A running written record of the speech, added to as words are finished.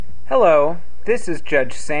Hello, this is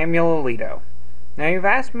Judge Samuel Alito. Now you've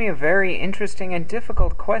asked me a very interesting and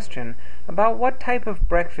difficult question about what type of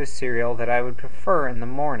breakfast cereal that I would prefer in the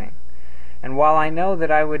morning. And while I know that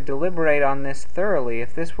I would deliberate on this thoroughly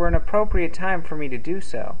if this were an appropriate time for me to do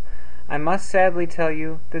so, I must sadly tell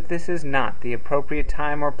you that this is not the appropriate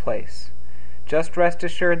time or place. Just rest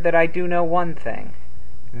assured that I do know one thing.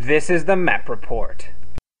 This is the MEP Report.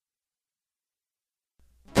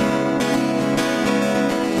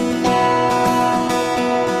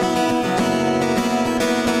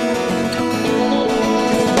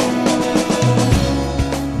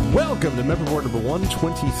 Welcome to MEP Report number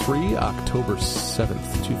 123, October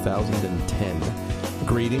 7th, 2010.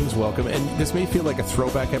 Greetings, welcome, and this may feel like a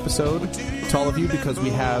throwback episode to all of you because we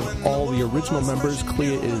have all the original members.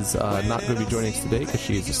 Clea is not going to be joining us today because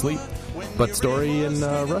she is asleep, but Story and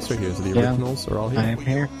Russ are here, so the originals are all here. I am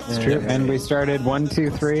here. It's true. And we started 1, 2,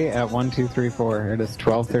 3 at 1, 2, 3, 4. It is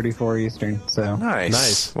 12:34 Eastern. So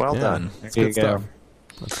nice. Well done. That's there good you go. stuff.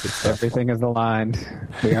 That's good stuff. Everything is aligned.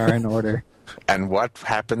 We are in order. And what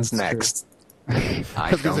happens next? I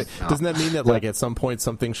was gonna say, doesn't that mean that, like, at some point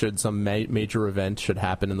some major event should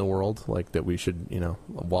happen in the world, like that we should,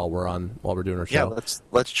 while we're doing our show? Yeah,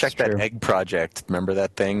 let's check that egg project. Remember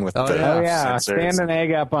that thing with the yeah. sensors? Stand an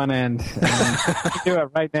egg up on end. Do it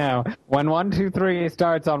right now. When 1, 2, 3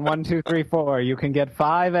 starts on 1, 2, 3, 4, you can get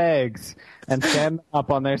 5 eggs and stand them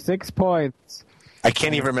up on their 6 points. I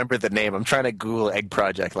can't even remember the name. I'm trying to Google egg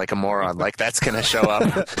project like a moron. Like, that's going to show up.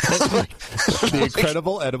 The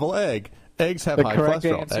incredible edible egg. Eggs have high cholesterol. The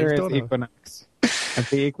correct answer is Equinox. At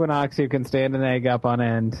the Equinox, you can stand an egg up on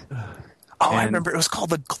end. I remember. It was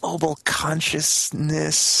called the Global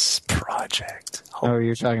Consciousness Project. Oh,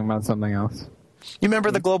 you're talking about something else. You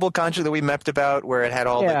remember the Global Consciousness that we mapped about where it had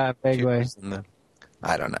all the... vaguely.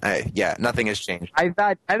 I don't know. Nothing has changed. I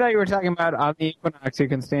thought you were talking about on the Equinox, you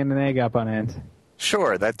can stand an egg up on end.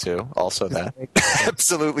 Sure, that too. Also that.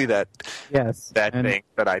 Absolutely that. Yes. That thing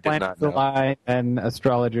that I did not know. Lie, and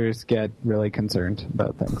astrologers get really concerned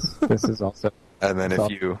about things. This is also... And then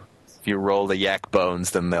if you roll the yak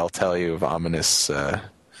bones, then they'll tell you of ominous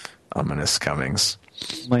comings.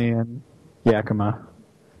 In Yakima,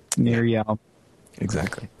 near Yelp.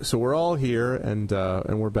 Exactly. So we're all here, and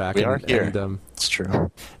we're back. We are here. And, it's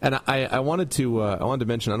true. And I wanted to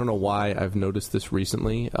mention, I don't know why I've noticed this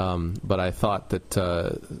recently, but I thought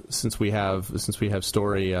that since we have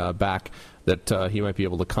Story back, that he might be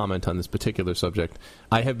able to comment on this particular subject.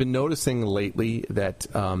 I have been noticing lately that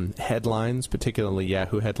headlines, particularly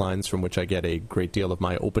Yahoo headlines, from which I get a great deal of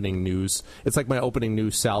my opening news. It's like my opening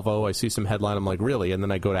news salvo. I see some headline, I'm like, really? And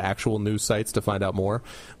then I go to actual news sites to find out more.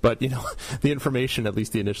 But, the information, at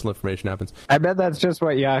least the initial information, happens. I bet that's just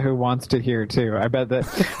what Yahoo wants to hear, too. I bet that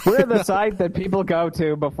we're the site that people go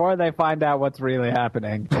to before they find out what's really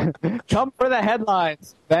happening. Come for the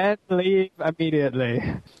headlines, then leave immediately.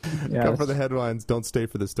 Yes. Come for the headlines, don't stay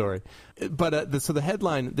for the story. But so the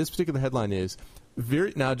headline, this particular headline is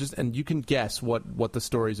and you can guess what the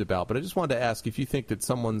story's about. But I just wanted to ask if you think that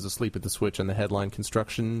someone's asleep at the switch on the headline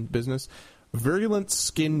construction business. Virulent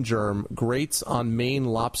skin germ grates on Maine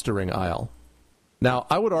lobstering aisle. Now,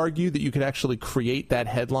 I would argue that you could actually create that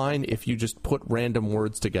headline if you just put random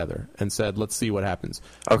words together and said, let's see what happens.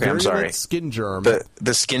 Okay, I'm sorry. Skin germ.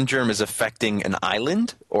 The skin germ is affecting an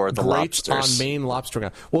island or the lobsters? lobsters? On Maine lobstering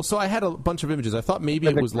aisle. Well, so I had a bunch of images. I thought maybe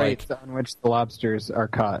it was like... on which the lobsters are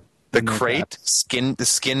caught. The crate? The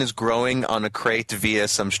skin is growing on a crate via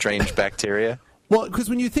some strange bacteria? Well, because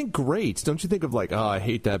when you think grate, don't you think of like, oh, I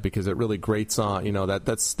hate that because it really grates on,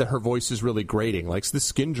 her voice is really grating, like the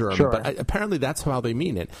skin germ. Sure. But apparently that's how they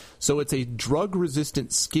mean it. So it's a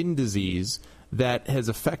drug-resistant skin disease that has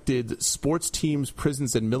affected sports teams,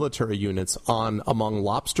 prisons, and military units among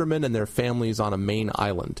lobstermen and their families on a Maine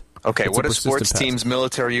island. Okay, what do sports teams,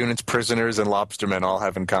 military units, prisoners, and lobstermen all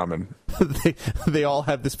have in common? they all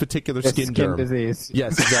have this particular skin germ. Disease.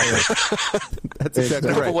 Yes, exactly. That's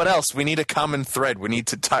exactly right. But what else? We need a common thread. We need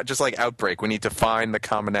to, just like Outbreak, we need to find the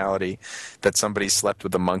commonality that somebody slept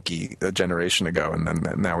with a monkey a generation ago, and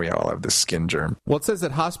then now we all have this skin germ. Well, it says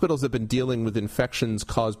that hospitals have been dealing with infections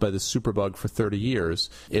caused by the superbug for 30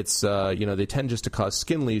 years. It's, they tend just to cause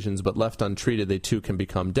skin lesions, but left untreated, they too can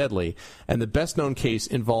become deadly. And the best-known case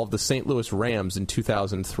involved the St. Louis Rams in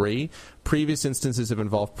 2003. Previous instances have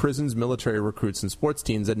involved prisons, military recruits, and sports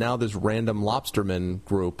teams, and now this random lobsterman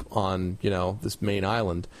group on, this Maine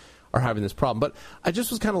island. are having this problem. But I just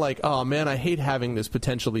was kind of like, oh man, I hate having this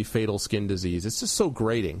potentially fatal skin disease. It's just so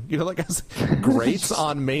grating. Like grates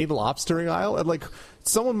on Maine lobstering aisle, and like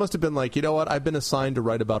someone must have been like, you know what? I've been assigned to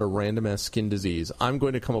write about a random ass skin disease. I'm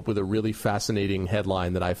going to come up with a really fascinating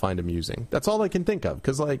headline that I find amusing. That's all I can think of.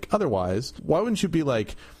 Because like otherwise, why wouldn't you be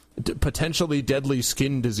like, potentially deadly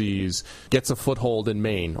skin disease gets a foothold in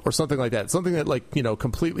Maine or something like that? Something that like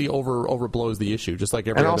completely overblows the issue, just like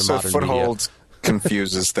every and other also modern footholds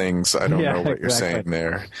confuses things. I don't know what you're saying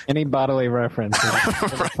there. Any bodily reference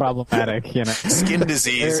is problematic. Skin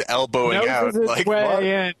disease, elbowing out, like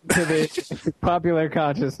way into the popular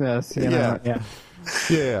consciousness. Yeah.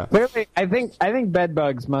 Clearly, I think bed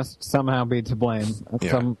bugs must somehow be to blame.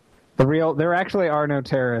 There actually are no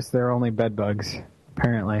terrorists. There are only bed bugs.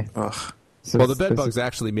 Apparently. Ugh. So well, the bed bugs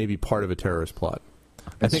actually may be part of a terrorist plot.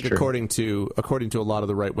 I think true. according to a lot of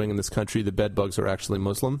the right wing in this country, the bed bugs are actually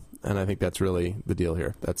Muslim, and I think that's really the deal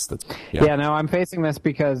here. That's yeah. No, I'm facing this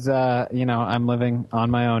because I'm living on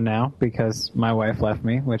my own now because my wife left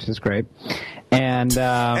me, which is great. And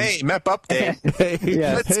hey, MEP update.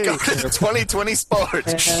 Yes. Let's go to 2020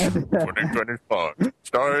 sports. 2020 sports.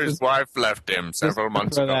 Story's wife left him several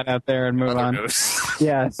months ago. Throw that out there and move on.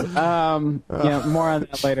 Yes. More on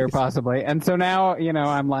that later, possibly. And so now,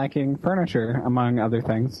 I'm lacking furniture, among other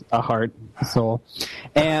things, a heart, a soul,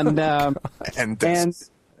 and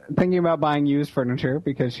thinking about buying used furniture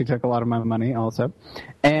because she took a lot of my money, also,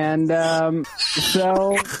 and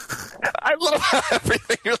so I love how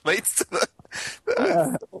everything relates to the.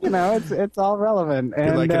 It's all relevant.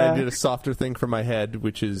 And like, I did a softer thing for my head,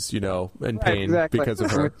 which is, in pain exactly. because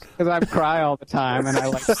of her. Because I cry all the time, and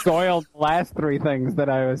I soiled the last three things that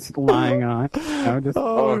I was lying on.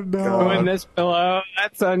 Doing this pillow,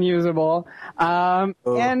 that's unusable. Boy,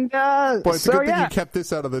 it's a good thing yeah. you kept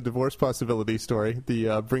this out of the divorce possibility story.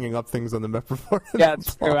 The bringing up things on the MEP report. Yeah,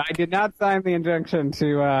 it's true. I did not sign the injunction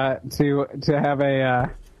to have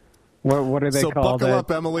a. What are they called? So buckle up,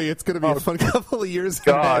 Emily. It's going to be a fun couple of years.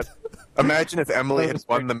 God. Imagine if Emily had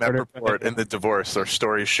won the MEP report in the divorce or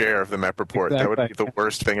story share of the MEP report. Exactly. That would be the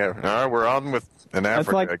worst thing ever. We're on with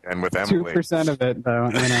Africa again with Emily. 2% of it, though.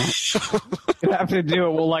 You'd have to do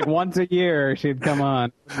it once a year. She'd come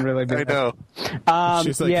on. Really be I know.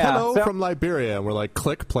 She's like, hello from Liberia. And we're like,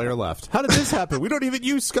 click, player left. How did this happen? We don't even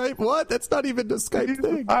use Skype. What? That's not even the Skype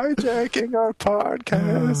thing. Hijacking our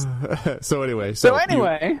podcast. So anyway.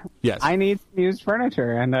 Yes. I need some used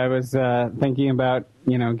furniture. And I was thinking about,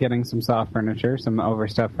 getting some soft furniture, some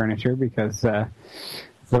overstuffed furniture, because the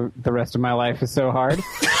rest of my life is so hard.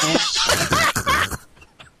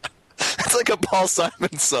 It's like a Paul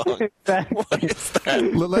Simon song. Exactly. What is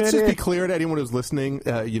that? Let's just be clear to anyone who's listening,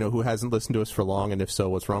 who hasn't listened to us for long, and if so,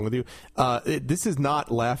 what's wrong with you? This is not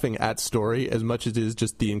laughing at Story as much as it is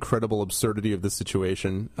just the incredible absurdity of the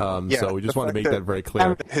situation. So we just want to make that very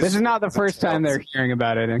clear. This is not the first time they're hearing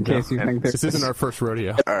about it, in case you think this isn't our first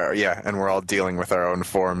rodeo. And we're all dealing with our own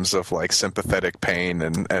forms of sympathetic pain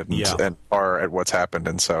and horror at what's happened,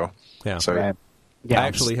 and so Right. Yeah, I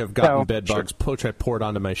actually have gotten bed bugs poured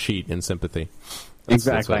onto my sheet in sympathy. That's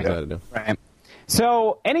what I gotta do. Right.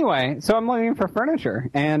 So anyway, I'm looking for furniture,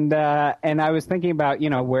 and I was thinking about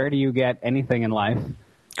where do you get anything in life?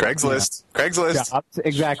 Craigslist. Jobs,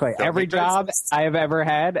 exactly. Every job I have ever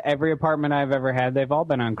had, every apartment I've ever had, they've all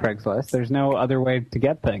been on Craigslist. There's no other way to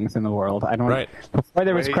get things in the world. Before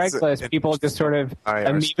there was Craigslist, people just sort of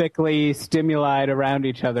amebically stimulate around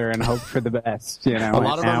each other and hope for the best. A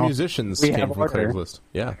lot of our musicians came from Craigslist.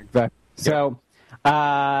 Yeah. Exactly. So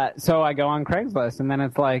I go on Craigslist, and then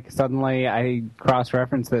it's like suddenly I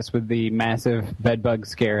cross-reference this with the massive bedbug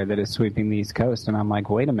scare that is sweeping the East Coast, and I'm like,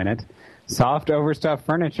 wait a minute. Soft, overstuffed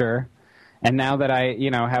furniture, and now that I,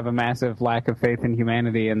 have a massive lack of faith in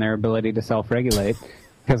humanity and their ability to self-regulate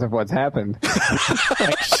because of what's happened.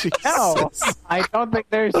 No, I don't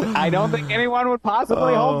think anyone would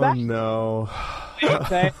possibly hold back. No.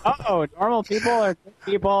 Say, normal people are good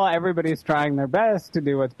people. Everybody's trying their best to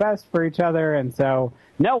do what's best for each other, and so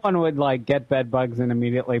no one would get bed bugs and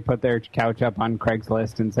immediately put their couch up on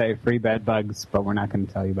Craigslist and say free bed bugs, but we're not going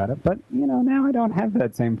to tell you about it. But now I don't have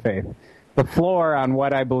that same faith. The floor on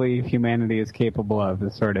what I believe humanity is capable of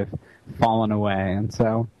has sort of fallen away, and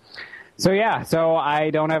so I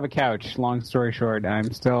don't have a couch. Long story short,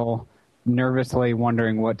 I'm still nervously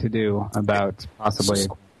wondering what to do about possibly.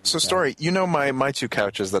 So, Story, my two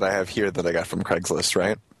couches that I have here that I got from Craigslist,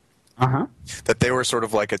 right? Uh-huh. That they were sort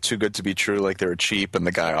of like a too good to be true, like they were cheap, and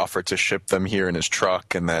the guy offered to ship them here in his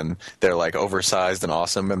truck, and then they're oversized and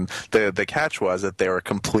awesome. And the catch was that they were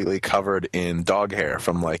completely covered in dog hair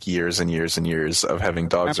from years and years and years of having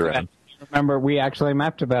dogs around. remember we actually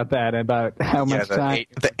mapped about that, about how much time.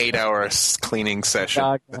 The 8-hour cleaning session.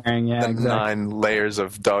 Dog wearing, yeah, the exactly. 9 layers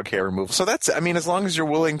of dog hair removal. So that's, I mean, as long as you're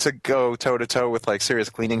willing to go toe-to-toe with, like, serious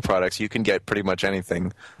cleaning products, you can get pretty much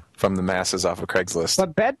anything from the masses off of Craigslist.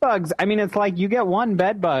 But bed bugs, I mean, it's like you get one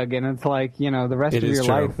bed bug, and it's like, the rest of your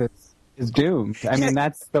life is doomed. I mean,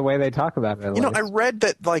 that's the way they talk about it. I read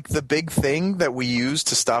that, like, the big thing that we used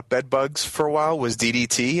to stop bed bugs for a while was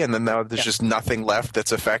DDT, and then now there's just nothing left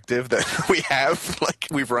that's effective that we have. Like,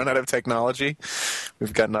 we've run out of technology.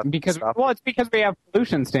 We've got nothing to stop. Well, it's because we have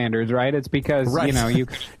pollution standards, right? It's because, you...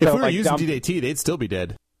 If we were using DDT, they'd still be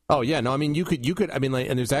dead. Oh yeah, no. I mean, you could. I mean, like,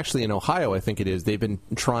 and there's actually in Ohio, I think it is. They've been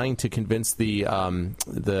trying to convince the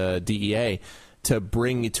DEA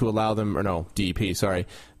to allow them, or no, DEP. Sorry,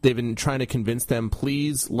 they've been trying to convince them.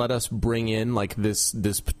 Please let us bring in like this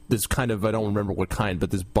kind of, I don't remember what kind,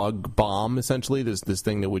 but this bug bomb essentially. This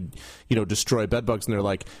thing that would destroy bed bugs. And they're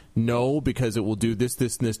like, no, because it will do this,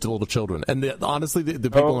 and this to little children. And honestly,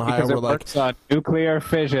 the people in Ohio were like, works on nuclear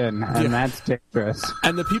fission, and that's dangerous.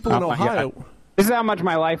 And the people in Ohio. This is how much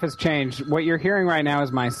my life has changed. What you're hearing right now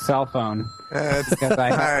is my cell phone.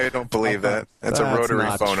 I don't believe that. That's a rotary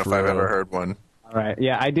phone if I've ever heard one. All right.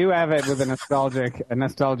 Yeah, I do have it with a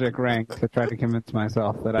nostalgic ring to try to convince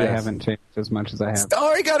myself that I haven't changed as much as I have.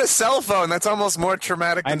 Story got a cell phone. That's almost more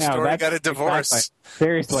traumatic than Story got a divorce. Exactly.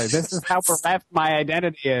 Seriously, this is how bereft my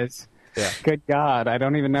identity is. Yeah. Good God, I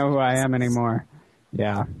don't even know who I am anymore.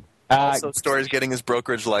 Yeah. Also, Story's getting his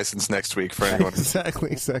brokerage license next week for anyone.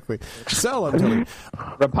 Exactly. So, I'm telling you.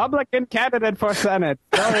 Republican candidate for Senate.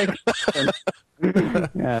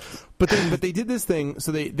 Yes. But they did this thing,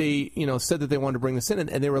 so they said that they wanted to bring this in,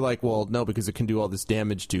 and they were like, well, no, because it can do all this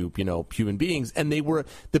damage to, human beings. And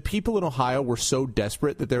the people in Ohio were so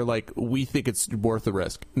desperate that they're like, we think it's worth the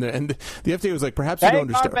risk. And the FDA was like, perhaps you don't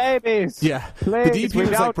understand. Babies. Yeah. Please, the DEP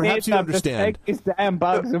was like, perhaps you don't understand. Take these damn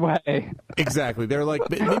bugs away. Exactly. They're like,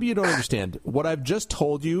 maybe you don't understand. What I've just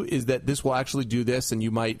told you is that this will actually do this, and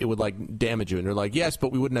it would like damage you. And they're like, yes,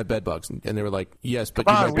 but we wouldn't have bed bugs. And they were like, yes, but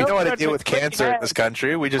we know how to deal with cancer in this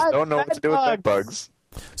country. We just don't know what to do with bed bugs.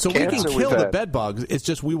 So we can kill the bed bugs. It's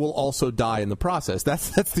just we will also die in the process. That's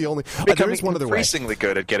the only. There is one other way. Increasingly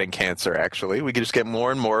good at getting cancer. Actually, we can just get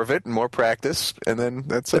more and more of it and more practice, and then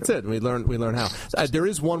that's it. We learn how. There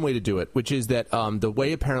is one way to do it, which is that the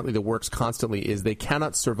way apparently that works constantly is they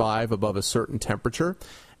cannot survive above a certain temperature.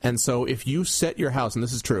 And so if you set your house, and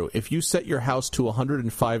this is true, if you set your house to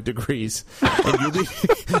 105 degrees, and you leave,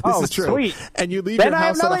 this is true, sweet. And you leave your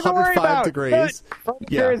house at 105 degrees,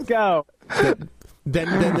 go.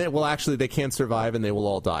 Then they can't survive and they will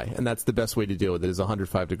all die. And that's the best way to deal with it is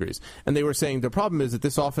 105 degrees. And they were saying the problem is that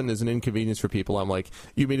this often is an inconvenience for people. I'm like,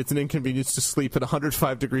 you mean it's an inconvenience to sleep at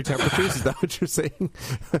 105 degree temperatures? Is that what you're saying?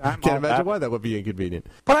 Can't imagine why that would be inconvenient.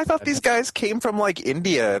 But I thought these guys came from like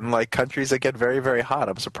India and like countries that get very, very hot.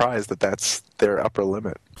 I'm surprised that that's their upper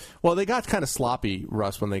limit. Well, they got kind of sloppy,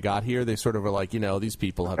 Russ, when they got here. They sort of were like, these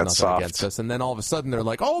people have nothing against us. And then all of a sudden they're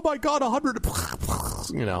like, oh my God, 100,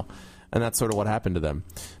 And that's sort of what happened to them.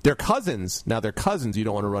 Their cousins you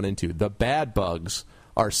don't want to run into. The bad bugs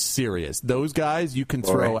are serious. Those guys you can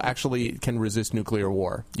actually can resist nuclear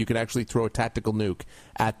war. You can actually throw a tactical nuke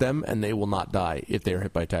at them, and they will not die if they are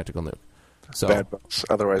hit by a tactical nuke. So, bad bugs,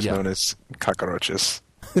 otherwise known as cockroaches.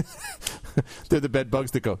 They're the bed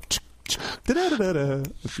bugs that go...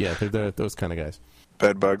 Yeah, they're those kind of guys.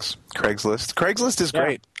 Bed bugs. Craigslist. Craigslist is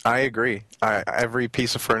great. I agree. Every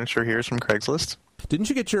piece of furniture here is from Craigslist. Didn't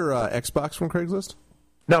you get your Xbox from Craigslist?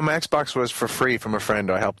 No, my Xbox was for free from a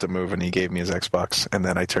friend. I helped him move, and he gave me his Xbox, and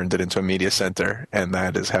then I turned it into a media center, and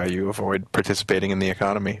that is how you avoid participating in the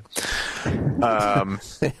economy.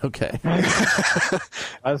 Okay.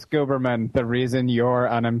 Us Gooberman, the reason you're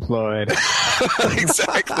unemployed.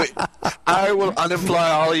 Exactly. I will unemploy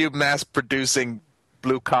all you mass-producing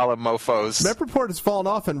blue-collar mofos. MepReport has fallen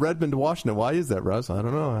off in Redmond, Washington. Why is that, Russ? I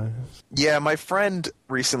don't know. Yeah, my friend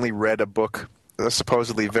recently read a book, a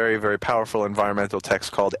supposedly very, very powerful environmental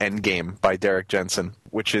text called Endgame by Derek Jensen,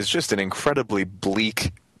 which is just an incredibly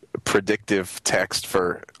bleak, predictive text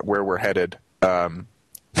for where we're headed. And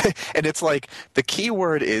it's like, the key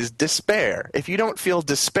word is despair. If you don't feel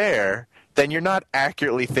despair, then you're not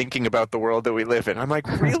accurately thinking about the world that we live in. I'm like,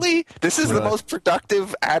 really? This is the most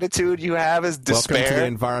productive attitude you have is despair? Welcome to the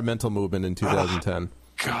environmental movement in 2010.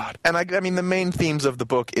 God. And I mean, the main themes of the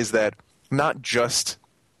book is that not just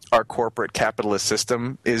our corporate capitalist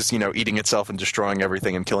system is, eating itself and destroying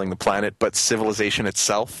everything and killing the planet, but civilization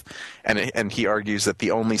itself and he argues that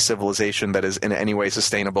the only civilization that is in any way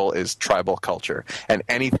sustainable is tribal culture. And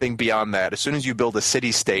anything beyond that, as soon as you build a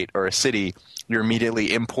city-state or a city, you're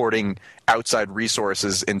immediately importing outside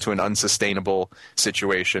resources into an unsustainable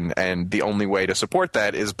situation, and the only way to support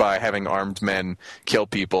that is by having armed men kill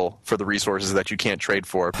people for the resources that you can't trade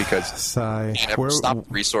for, because you never stop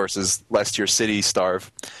resources lest your city starve.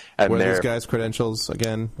 And what are these guys' credentials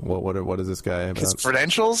again? What is this guy about? His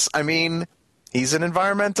credentials? I mean, he's an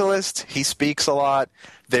environmentalist. He speaks a lot.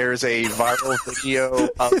 There's a viral video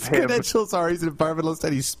of His him. credentials are he's an environmentalist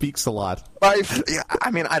and he speaks a lot. I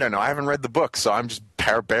mean, I don't know. I haven't read the book, so I'm just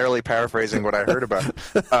barely paraphrasing what I heard about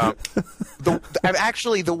him.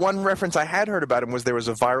 Actually, the one reference I had heard about him was there was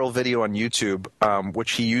a viral video on YouTube,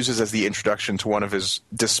 which he uses as the introduction to one of his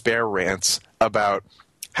despair rants about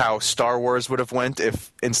how Star Wars would have went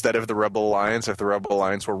if instead of the Rebel Alliance, if the Rebel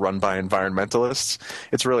Alliance were run by environmentalists.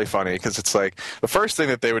 It's really funny because it's like the first thing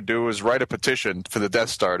that they would do is write a petition for the Death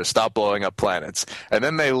Star to stop blowing up planets. And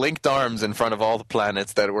then they linked arms in front of all the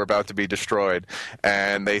planets that were about to be destroyed.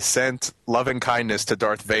 And they sent loving kindness to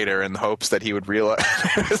Darth Vader in the hopes that he would realize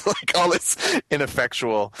like all this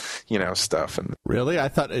ineffectual, stuff. And really? I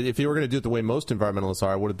thought if you were going to do it the way most environmentalists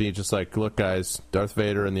are, would it be just like, look, guys, Darth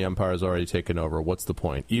Vader and the Empire has already taken over. What's the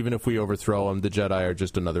point? Even if we overthrow them, the Jedi are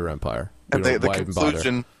just another empire. And the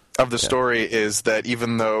conclusion of the story is that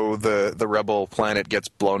even though the rebel planet gets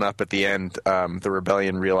blown up at the end, the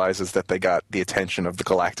rebellion realizes that they got the attention of the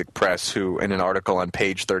galactic press, who in an article on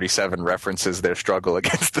page 37 references their struggle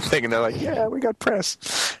against the thing, and they're like, yeah, we got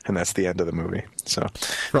press. And that's the end of the movie. So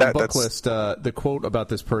from Booklist, the quote about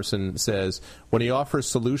this person says, when he offers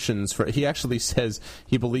solutions he actually says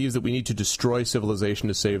he believes that we need to destroy civilization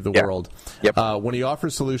to save the world. Yep. When he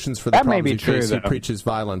offers solutions for the problems he faces, he preaches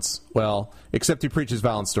violence. Well, except he preaches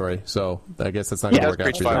violence story, so I guess that's not going to work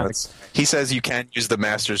out for violence. He says you can't use the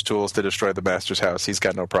Master's tools to destroy the Master's house. He's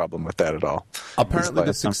got no problem with that at all. Apparently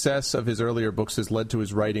the success of his earlier books has led to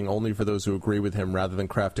his writing only for those who agree with him, rather than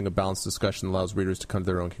crafting a balanced discussion that allows readers to come to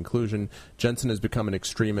their own conclusion. Jensen has become an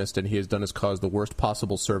extremist, and he has done his cause the worst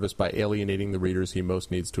possible service by alienating the readers he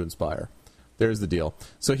most needs to inspire. There's the deal.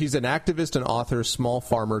 So he's an activist, an author, small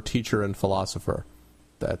farmer, teacher, and philosopher.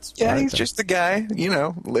 He's just a guy,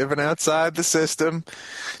 living outside the system,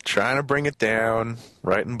 trying to bring it down,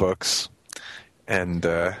 writing books. And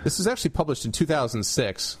this was actually published in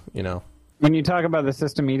 2006, When you talk about the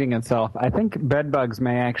system eating itself, I think bedbugs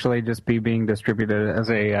may actually just be being distributed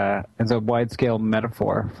as a wide-scale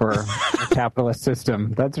metaphor for a capitalist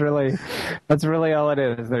system. That's really all it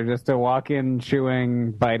is. They're just a walk-in,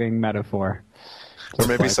 chewing, biting metaphor. Or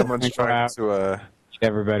maybe someone's trying to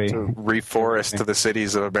everybody to reforest the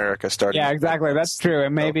cities of America, starting. Yeah, exactly. That's true.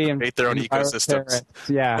 And maybe create their own ecosystems.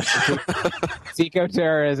 Yeah, it's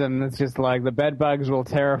eco-terrorism. It's just like the bedbugs will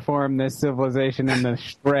terraform this civilization into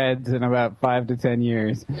shreds in about 5 to 10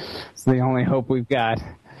 years. It's the only hope we've got.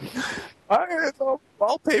 It's all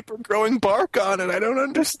wallpaper growing bark on it. I don't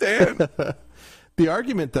understand. The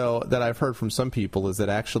argument, though, that I've heard from some people is that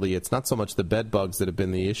actually it's not so much the bedbugs that have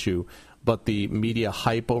been the issue, but the media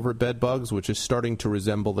hype over bedbugs, which is starting to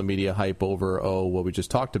resemble the media hype over, what we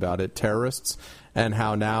just talked about, terrorists, and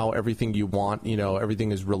how now everything you want,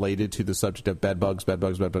 everything is related to the subject of bedbugs.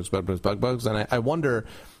 And I wonder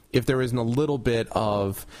if there isn't a little bit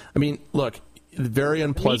of, look, very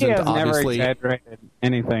unpleasant, media has obviously. Never exaggerated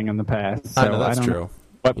anything in the past. So I know, that's true.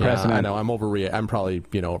 What precedent? I know, I'm probably,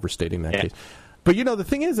 overstating that case. But, the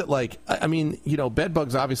thing is that,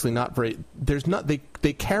 bedbugs obviously not very,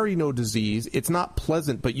 they carry no disease. It's not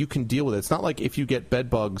pleasant, but you can deal with it. It's not like if you get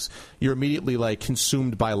bedbugs, you're immediately,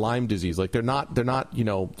 consumed by Lyme disease. They're not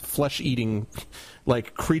flesh-eating,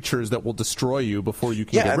 creatures that will destroy you before you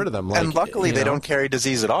can get rid of them. And luckily they don't carry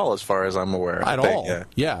disease at all, as far as I'm aware. At all.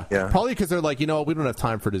 Yeah. Probably because they're we don't have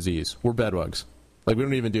time for disease. We're bedbugs. We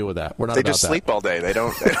don't even deal with that. We're not. They just sleep all day. They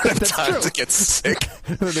don't have time to get sick.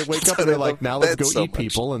 They wake up and they're like, now let's go eat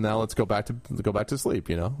people, and now let's go back to sleep.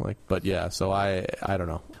 But yeah. So I don't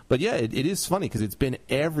know. But yeah, it is funny because it's been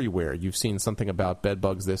everywhere. You've seen something about bed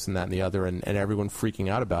bugs, this and that and the other, and everyone freaking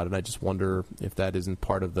out about it. And I just wonder if that isn't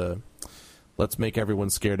part of the let's make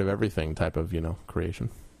everyone scared of everything type of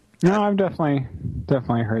creation. No, I've definitely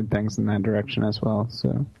heard things in that direction as well.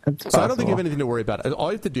 So I don't think you have anything to worry about.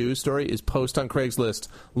 All you have to do, Story, is post on Craigslist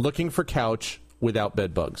looking for couch without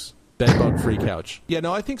bed bugs. Bedbug-free couch. Yeah,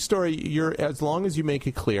 no, I think, Story, as long as you make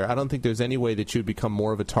it clear, I don't think there's any way that you'd become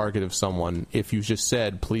more of a target of someone if you just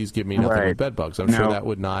said, please give me nothing but bed bugs. I'm sure that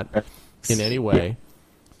would not in any way.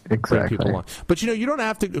 Exactly. Bring people along. But you don't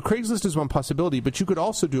have to. Craigslist is one possibility, but you could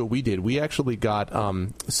also do what we did. We actually got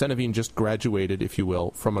Senevine just graduated, if you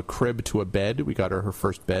will, from a crib to a bed. We got her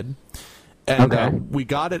first bed. And we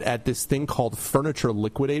got it at this thing called Furniture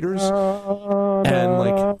Liquidators. And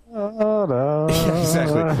yeah,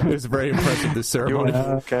 exactly. It was very impressive, this ceremony.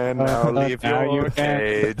 You can now leave your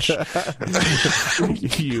cage.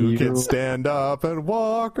 You can stand up and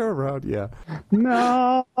walk around. Yeah.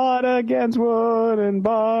 Not against wooden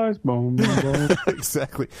bars. Boom, boom.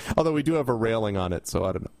 Exactly. Although we do have a railing on it, so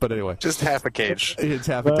I don't know. But anyway. Just half a cage. It's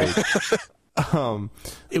half a cage.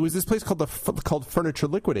 It was this place called Furniture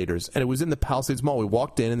Liquidators, and it was in the Palisades Mall. We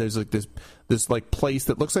walked in, and there's like this like place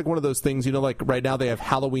that looks like one of those things, like right now they have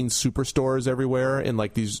Halloween superstores everywhere in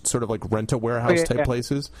like these sort of like rent-a-warehouse type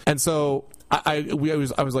places. And so I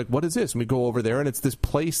was like, what is this? And we go over there, and it's this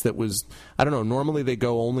place that was, I don't know, normally they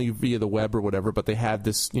go only via the web or whatever, but they have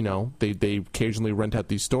this, they occasionally rent out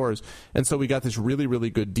these stores. And so we got this really, really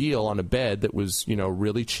good deal on a bed that was,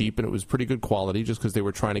 really cheap, and it was pretty good quality just because they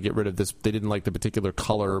were trying to get rid of this. They didn't like the particular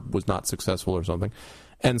color, was not successful or something.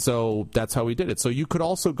 And so that's how we did it. So you could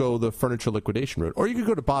also go the furniture liquidation route, or you could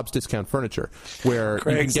go to Bob's Discount Furniture, where you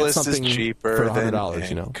can get something is cheaper for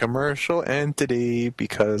 $100. than commercial entity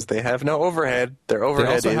because they have no overhead. Their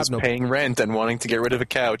overhead is paying rent and wanting to get rid of a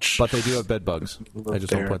couch. But they do have bed bugs. I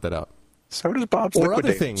just want to point that out. So does Bob's or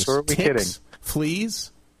Liquidators. Other things. So are we Ticks, kidding?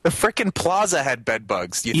 Fleas. The frickin' Plaza had bed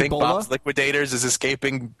bugs. Do you think Bob's Liquidators is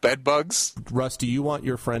escaping bed bugs? Russ, do you want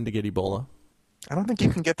your friend to get Ebola? I don't think you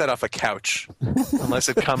can get that off a couch unless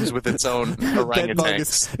it comes with its own orangutan.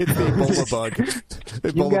 It's the Ebola bug.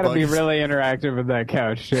 You've got to be really interactive with that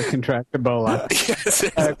couch to contract Ebola. Yes.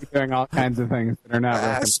 You've got to be doing all kinds of things that are not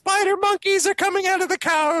working. Spider monkeys are coming out of the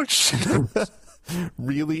couch.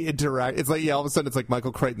 Really interact. It's like, all of a sudden it's like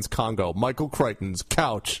Michael Crichton's Congo. Michael Crichton's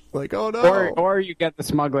couch. Like, oh no. Or you get the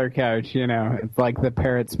smuggler couch, It's like the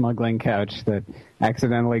parrot smuggling couch that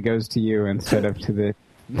accidentally goes to you instead of to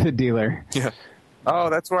the dealer. Yeah.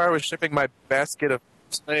 Oh, that's where I was shipping my basket of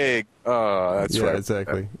snake. Oh, that's right.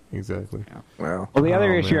 Exactly. Exactly. Yeah. Well, the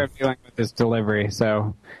other issue I'm dealing with is delivery.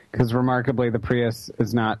 So, because remarkably, the Prius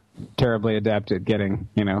is not terribly adept at getting,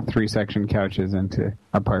 3-section couches into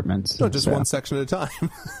apartments. No, just one section at a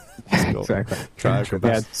time. Exactly. Try your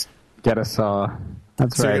best. Get a saw.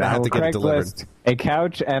 That's so right. You're gonna have to get it delivered. A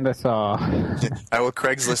couch and a saw. I will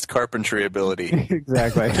Craigslist carpentry ability.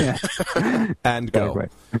 Exactly. Yeah. And go.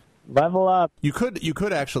 Level up. You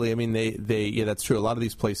could actually. I mean, they that's true. A lot of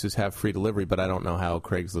these places have free delivery, but I don't know how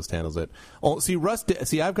Craigslist handles it. Oh, see, Russ.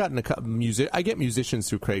 I've gotten I get musicians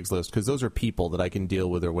through Craigslist because those are people that I can deal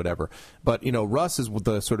with or whatever. But Russ is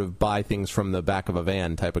the sort of buy things from the back of a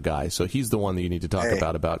van type of guy. So he's the one that you need to talk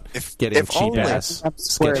about getting cheap ass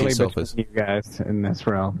sketchy sofas. You guys in this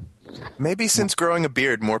realm. Maybe since growing a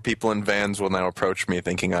beard, more people in vans will now approach me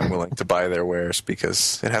thinking I'm willing to buy their wares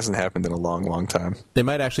because it hasn't happened in a long, long time. They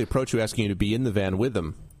might actually approach you asking you to be in the van with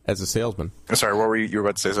them as a salesman. Sorry, what were you were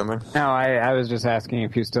about to say something? No, I was just asking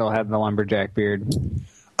if you still had the lumberjack beard.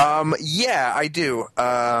 Yeah, I do.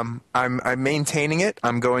 I'm maintaining it.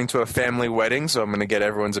 I'm going to a family wedding, so I'm going to get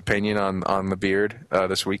everyone's opinion on the beard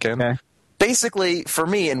this weekend. Okay. Basically, for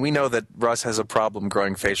me, and we know that Russ has a problem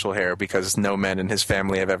growing facial hair because no men in his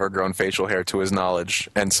family have ever grown facial hair to his knowledge,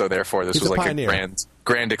 and so therefore this was like a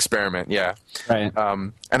grand experiment. Yeah, right.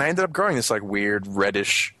 And I ended up growing this like weird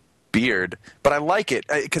reddish beard, but I like it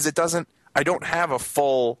because it doesn't. I don't have a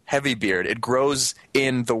full heavy beard. It grows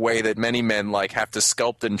in the way that many men have to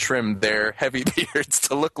sculpt and trim their heavy beards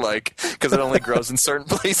to look like because it only grows in certain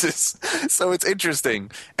places. So it's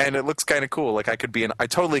interesting and it looks kind of cool. I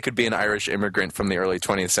totally could be an Irish immigrant from the early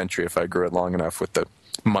 20th century if I grew it long enough with the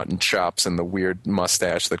mutton chops and the weird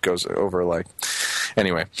mustache that goes over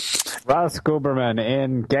anyway. Russ Guberman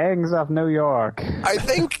in Gangs of New York. I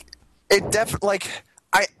think it definitely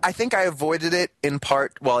I think I avoided it in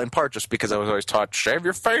part just because I was always taught, shave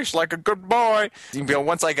your face like a good boy.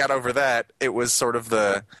 Once I got over that, it was sort of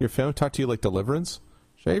the... Your family talked to you like Deliverance?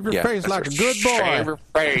 Shave your face like a good boy. Shave your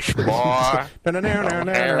face, boy.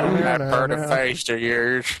 That part of face of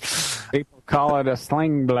yours. People call it a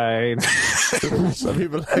sling blade. Some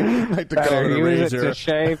people like to call it a razor. Use it to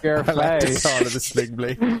shave your face. I like to call it a sling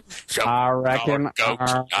blade. I reckon...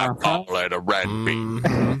 I call it a red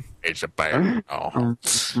bean. It's a bear. Oh.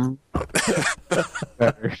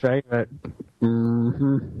 Better shave it.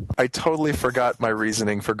 Mm-hmm. I totally forgot my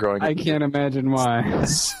reasoning for growing. I can't imagine why.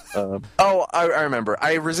 I remember.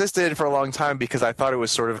 I resisted it for a long time because I thought it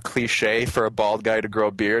was sort of cliche for a bald guy to grow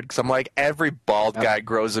a beard. Because I'm like, every bald guy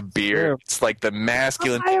grows a beard. True. It's like the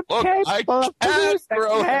masculine. I am Look, I capable of can producing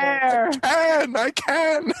grow hair. I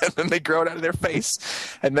can. And then they grow it out of their face.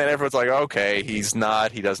 And then everyone's like, okay, he's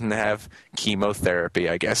not. He doesn't have chemotherapy,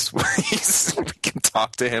 I guess. We can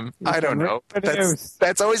talk to him. I don't know.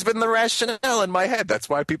 That's always been the rationale in my head. That's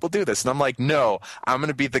why people do this. And I'm like, no, I'm going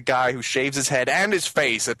to be the guy who shaves his head and his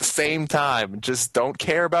face at the same time. Just don't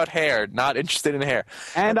care about hair. Not interested in hair.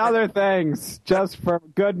 And other things, just for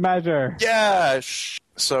good measure. Yeah.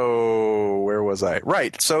 So where was I?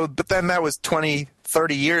 Right. So, but then that was 20,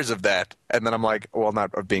 30 years of that. And then I'm like, well,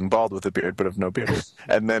 not of being bald with a beard, but of no beard.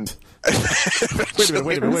 And then...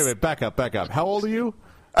 Wait a minute. Back up. How old are you?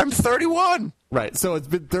 I'm 31. Right, so it's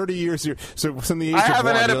been 30 years. So from the age I of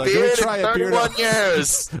haven't one, had you're a like, beard try in a beard 31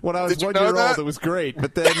 years. When I was Did you 1 know year that? old, it was great,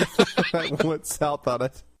 but then I went south on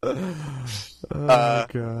it. Oh,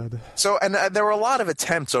 God. So, and there were a lot of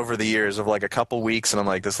attempts over the years of like a couple weeks, and I'm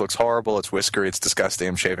like, this looks horrible, it's whiskery, it's disgusting,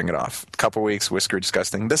 I'm shaving it off. A couple weeks, whiskery,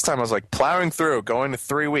 disgusting. This time I was like plowing through, going to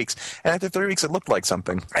 3 weeks, and after 3 weeks it looked like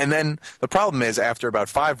something. And then the problem is, after about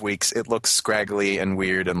 5 weeks, it looks scraggly and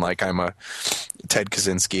weird, and like I'm a Ted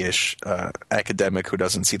Kaczynski-ish academic who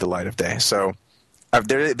doesn't see the light of day. So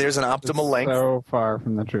there's an optimal length. So far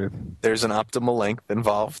from the truth. There's an optimal length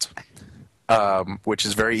involved. Which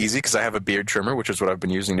is very easy because I have a beard trimmer, which is what I've been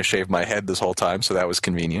using to shave my head this whole time, so that was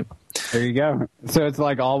convenient. There you go. So it's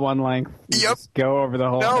like all one length. You Yep. just go over the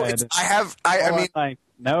whole No, head. I mean, Like,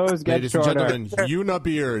 nose gets Ladies and shorter. gentlemen,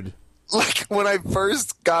 Unibeard. like when I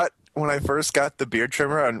first got the beard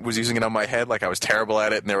trimmer and was using it on my head, like I was terrible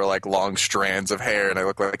at it, and there were like long strands of hair, and I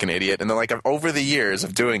looked like an idiot. And then like over the years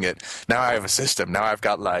of doing it, now I have a system. Now I've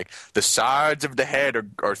got like the sides of the head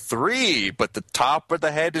are 3, but the top of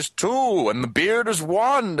the head is 2, and the beard is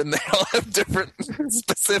 1, and they all have different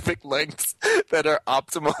specific lengths that are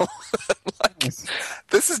optimal. Like,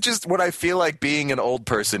 this is just what I feel like being an old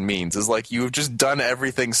person means, is like you've just done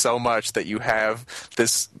everything so much that you have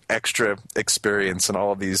this extra experience and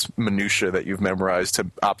all of these minutia that you've memorized to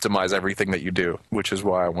optimize everything that you do, which is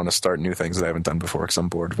why I want to start new things that I haven't done before because I'm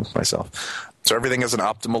bored with myself. So everything is an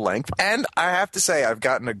optimal length. And I have to say, I've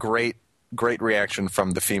gotten a great reaction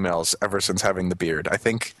from the females ever since having the beard. I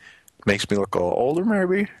think it makes me look a little older,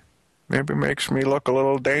 maybe. Maybe makes me look a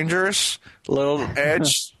little dangerous, a little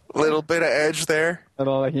edge, a little bit of edge there.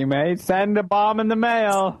 Little, you may send a bomb in the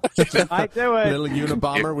mail. Might do it. Little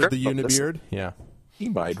Unabomber with the Unibeard. Yeah. He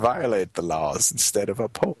might violate the laws instead of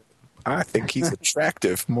uphold. I think he's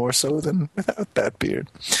attractive more so than without that beard.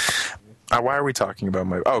 Why are we talking about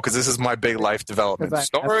my... Oh, because this is my big life development.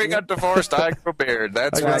 Story got divorced, I grew a beard.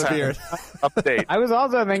 That's I got what's a beard. Update. I was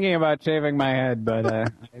also thinking about shaving my head,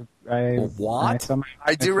 but What?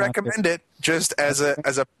 I do recommend it just as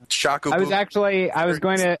a shaku. I was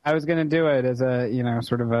going to do it as a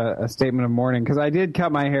sort of a statement of mourning, because I did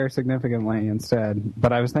cut my hair significantly instead,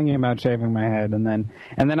 but I was thinking about shaving my head, and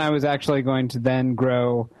then I was actually going to then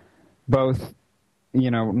grow both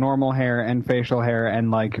normal hair and facial hair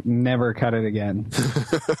and like never cut it again.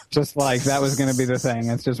 Just like that was going to be the thing.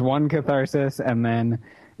 It's just one catharsis and then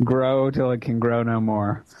grow till it can grow no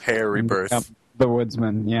more. Hair rebirth. The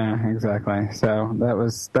woodsman. Yeah, exactly. So that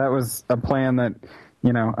was a plan that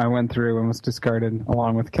I went through and was discarded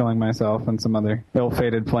along with killing myself and some other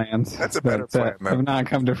ill-fated plans. That's a better plan, though. Have not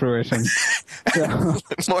come to fruition. So,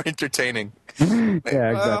 more entertaining. yeah,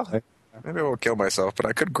 exactly. Maybe I won't kill myself, but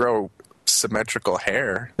I could grow symmetrical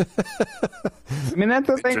hair. I mean, that's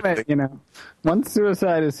the thing that, once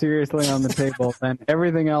suicide is seriously on the table, then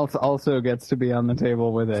everything else also gets to be on the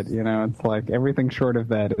table with it. It's like everything short of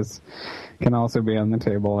that can also be on the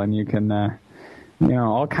table, and you can,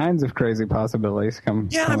 all kinds of crazy possibilities come.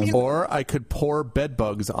 Yeah, I mean, or I could pour bed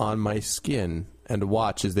bugs on my skin and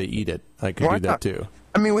watch as they eat it. I could do that too.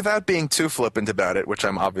 I mean, without being too flippant about it, which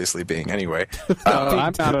I'm obviously being anyway. I'm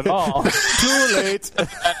not at all. Too late.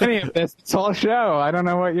 Any of this whole show. I don't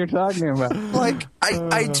know what you're talking about. Like,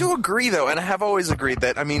 I do agree, though, and I have always agreed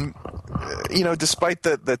that, I mean, despite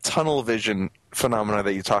the tunnel vision phenomena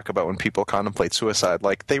that you talk about when people contemplate suicide,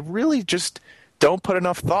 like, they really just don't put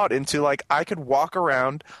enough thought into, like, I could walk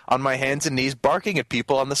around on my hands and knees barking at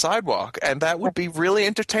people on the sidewalk, and that would be really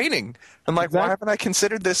entertaining. And, like, why haven't I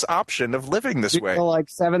considered this option of living this way? Like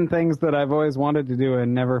 7 things that I've always wanted to do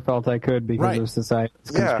and never felt I could because of society's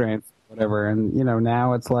constraints. whatever. And,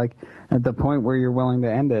 now it's like at the point where you're willing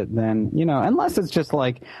to end it, then, unless it's just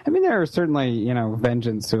like, I mean, there are certainly,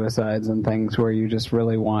 vengeance suicides and things where you just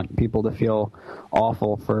really want people to feel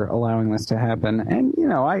awful for allowing this to happen. And,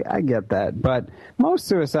 I get that. But most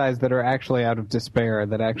suicides that are actually out of despair,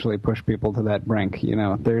 that actually push people to that brink,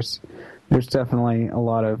 there's definitely a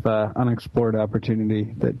lot of unexplored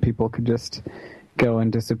opportunity that people could just go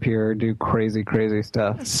and disappear, do crazy, crazy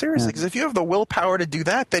stuff. Seriously, because if you have the willpower to do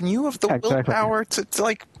that, then you have the willpower to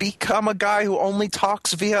like become a guy who only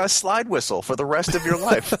talks via a slide whistle for the rest of your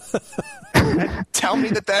life. Tell me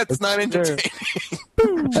that's not entertaining.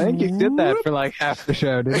 I think you did that for like half the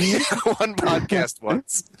show, didn't you? One podcast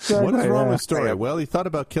once. What is wrong with Story? Well, he thought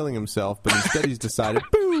about killing himself, but instead he's decided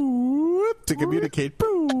to communicate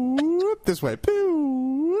this way.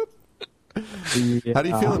 Yeah. How do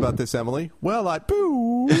you feel about this, Emily? Well, I'll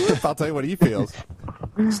tell you what he feels.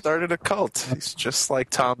 He started a cult. He's just like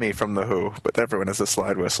Tommy from The Who, but everyone has a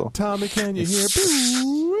slide whistle. Tommy, can you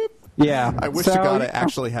hear? Yeah. I wish to God I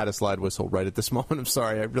actually had a slide whistle right at this moment. I'm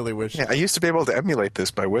sorry. I really wish. Yeah, I used to be able to emulate this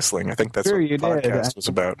by whistling. I think that's what the podcast was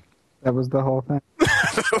about. That was the whole thing.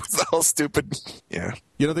 That was the whole stupid. Yeah.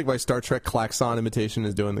 You don't think my Star Trek klaxon imitation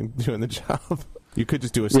is doing the job? You could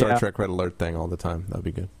just do a Star Trek Red Alert thing all the time. That'd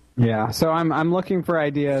be good. Yeah, so I'm looking for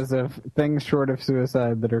ideas of things short of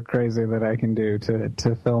suicide that are crazy that I can do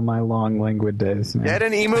to fill my long languid days. Man. Get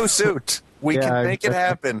an emu suit. We can make it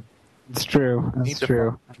happen. It's true. That's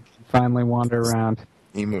true. Finally wander around.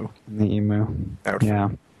 Emu. The emu. Outfit. Yeah.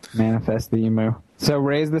 Manifest the emu. So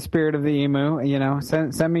raise the spirit of the emu.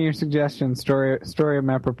 Send me your suggestions.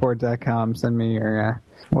 Story@mapreport.com. Send me your.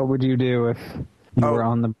 What would you do if you were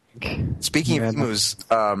on the brink? Speaking of emus,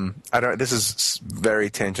 this is very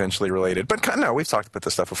tangentially related, but no, we've talked about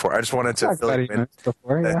this stuff before. I just wanted to fill you in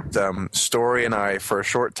that Story and I, for a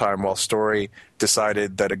short time, while Story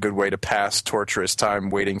decided that a good way to pass torturous time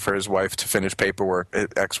waiting for his wife to finish paperwork,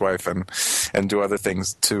 ex-wife, and do other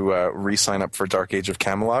things, to re-sign up for Dark Age of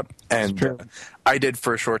Camelot. And I did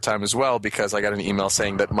for a short time as well, because I got an email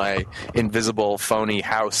saying that my invisible, phony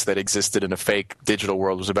house that existed in a fake digital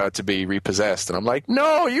world was about to be repossessed. And I'm like,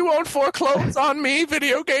 no, you won't foreclose on me,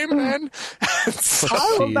 video game man.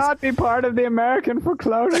 I will not be part of the American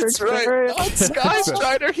foreclosure experience. Right. Sky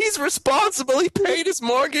Strider, he's responsible. He paid his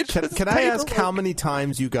mortgage. Can I ask how many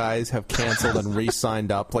times you guys have canceled and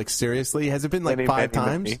re-signed up? Like, seriously? Has it been like five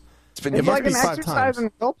times? It's like an exercise in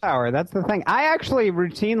willpower. That's the thing. I actually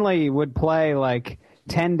routinely would play like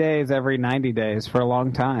 10 days every 90 days for a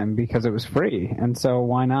long time because it was free. And so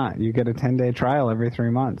why not? You get a 10-day trial every 3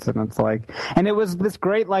 months. And it's like, and it was this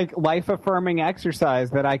great like life-affirming exercise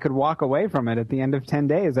that I could walk away from it at the end of 10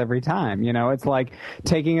 days every time. It's like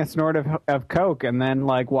taking a snort of Coke and then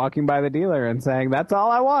like walking by the dealer and saying, that's all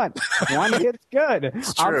I want. One hit's good.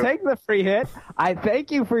 I'll take the free hit. I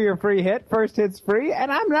thank you for your free hit. First hit's free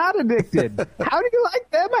and I'm not addicted. How do you like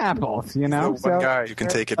them apples? The one guy who can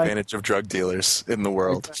take advantage of drug dealers in the world.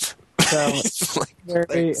 So it's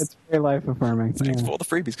very life affirming. Thanks for all the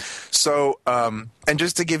freebies. So, and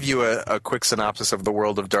just to give you a quick synopsis of the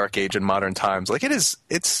world of Dark Age in modern times, like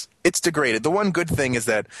it's degraded. The one good thing is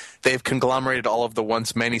that they've conglomerated all of the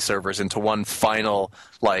once many servers into one final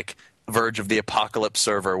like Verge of the Apocalypse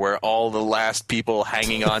server, where all the last people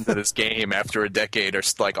hanging on to this game after a decade are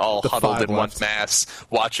like all huddled in one mass,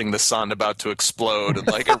 watching the sun about to explode and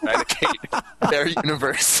like eradicate their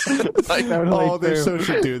universe. Like, they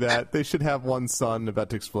should do that. They should have one sun about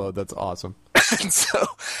to explode. That's awesome.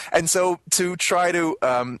 And so to try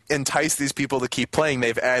to entice these people to keep playing,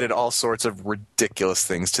 they've added all sorts of ridiculous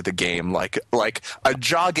things to the game, like a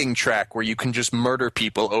jogging track where you can just murder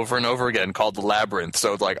people over and over again called the Labyrinth.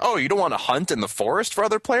 So it's like, oh, you don't want to hunt in the forest for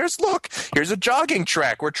other players? Look, here's a jogging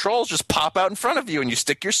track where trolls just pop out in front of you and you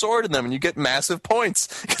stick your sword in them and you get massive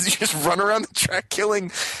points because you just run around the track killing.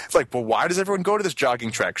 It's like, well, why does everyone go to this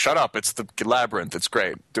jogging track? Shut up. It's the Labyrinth. It's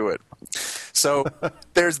great. Do it. So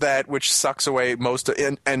there's that, which sucks away most of,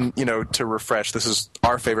 and to refresh, this is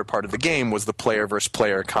our favorite part of the game, was the player versus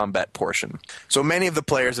player combat portion. So many of the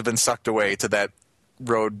players have been sucked away to that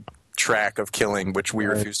road track of killing, which we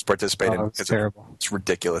refuse to participate in because it's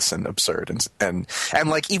ridiculous and absurd, and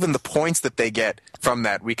like even the points that they get from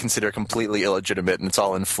that we consider completely illegitimate, and it's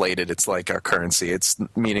all inflated. It's like our currency. It's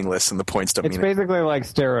meaningless, and the points don't mean anything. It's basically like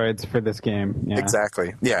steroids for this game. Yeah.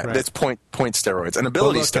 Exactly. Yeah, right. It's point steroids and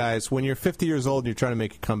abilities. Well, look, guys, when you're 50 years old and you're trying to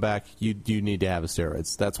make a comeback, you need to have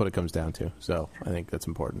steroids. That's what it comes down to. So I think that's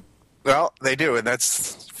important. Well, they do, and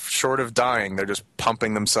that's short of dying. They're just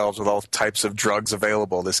pumping themselves with all types of drugs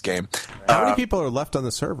available this game. How many people are left on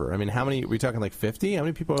the server? I mean, how many? Are we talking like 50? How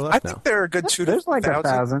many people are left now? I think there are a good 2,000. There's like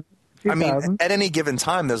 1,000. I mean, 2,000. at any given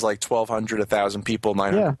time, there's like 1,200, 1,000 people,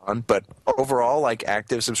 900 on. But overall, like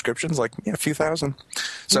active subscriptions, like a few thousand.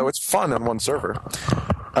 So it's fun on one server.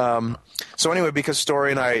 So anyway, because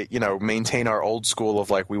Story and I, maintain our old school of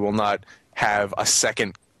like we will not have a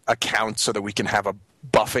second account so that we can have a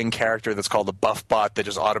buffing character that's called a buff bot that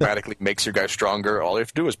just automatically makes your guy stronger. All you have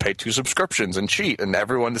to do is pay 2 subscriptions and cheat, and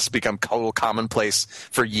everyone has become commonplace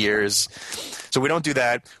for years. So we don't do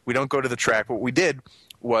that. We don't go to the track. What we did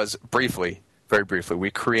was very briefly, we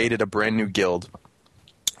created a brand new guild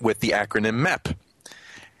with the acronym MEP.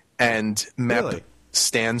 And MEP Really?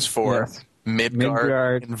 stands for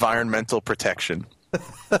Midgard Environmental Protection.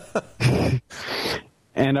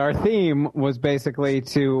 And our theme was basically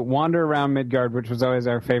to wander around Midgard, which was always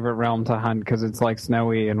our favorite realm to hunt because it's like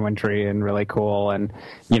snowy and wintry and really cool. And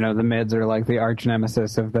the Mids are like the arch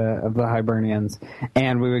nemesis of the Hibernians.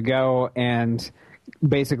 And we would go and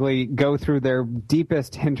basically go through their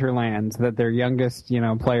deepest hinterlands that their youngest,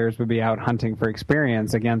 players would be out hunting for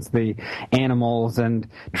experience against the animals and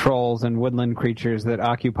trolls and woodland creatures that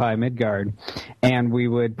occupy Midgard. And we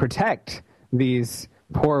would protect these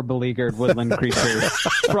poor beleaguered woodland creatures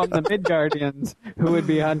from the Midgardians who would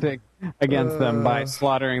be hunting against them by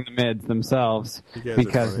slaughtering the Mids themselves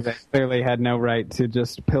because they clearly had no right to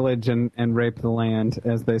just pillage and rape the land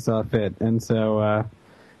as they saw fit. And so,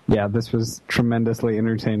 this was tremendously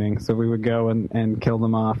entertaining. So we would go and kill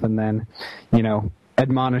them off and then,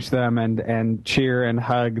 admonish them and cheer and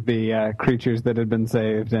hug the creatures that had been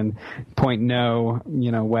saved and point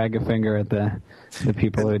wag a finger at the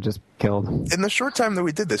people who had just killed. In the short time that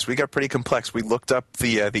we did this, we got pretty complex. We looked up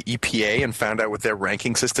the EPA and found out what their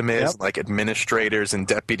ranking system is, like administrators and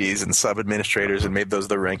deputies and sub-administrators, and made those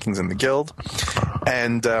the rankings in the guild.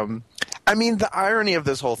 And, the irony of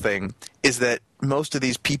this whole thing is that most of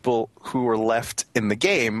these people who are left in the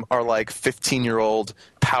game are like 15-year-old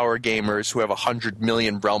power gamers who have 100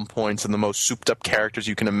 million realm points and the most souped-up characters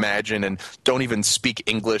you can imagine and don't even speak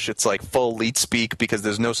English. It's like full elite speak because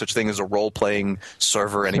there's no such thing as a role-playing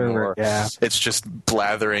server anymore. Yeah. It's just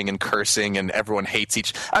blathering and cursing and everyone hates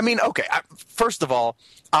each... first of all,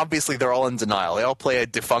 obviously they're all in denial. They all play a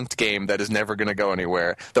defunct game that is never going to go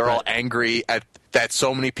anywhere. They're all angry at that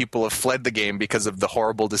so many people have fled the game because of the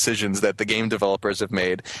horrible decisions that the game developers have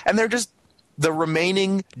made. And they're just the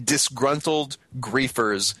remaining disgruntled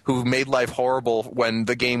griefers who made life horrible when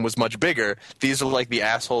the game was much bigger. These are like the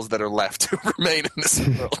assholes that are left who remain in this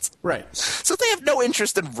world. Right. So they have no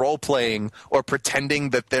interest in role-playing or pretending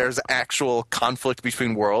that there's actual conflict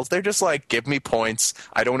between worlds. They're just like, give me points.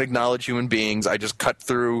 I don't acknowledge human beings. I just cut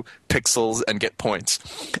through pixels and get points.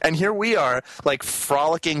 And here we are, like,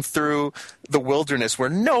 frolicking through the wilderness where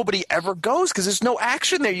nobody ever goes because there's no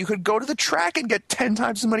action there. You could go to the track and get 10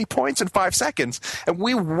 times as many points in 5 seconds. And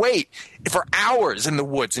we wait for hours in the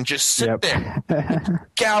woods and just sit there,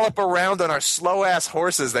 gallop around on our slow-ass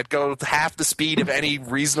horses that go half the speed of any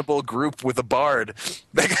reasonable group with a bard.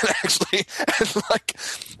 They can actually,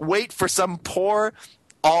 wait for some poor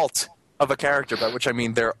alt of a character, by which I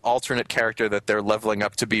mean their alternate character that they're leveling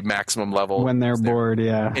up to be maximum level. When they're bored,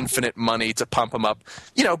 infinite money to pump them up,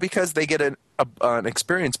 because they get an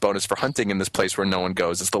experience bonus for hunting in this place where no one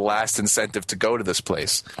goes. It's the last incentive to go to this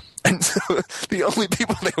place. And so the only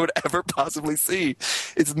people they would ever possibly see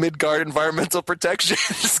is Midgard Environmental Protection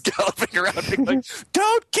just galloping around being like,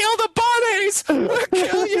 don't kill the bunnies! We'll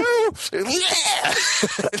kill you! Yeah!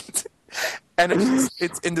 And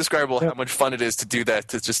it's indescribable how much fun it is to do that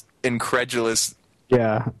to just incredulous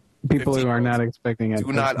people who are not expecting it.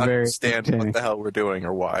 Do not understand what the hell we're doing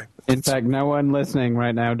or why. In fact, no one listening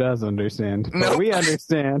right now does understand. But we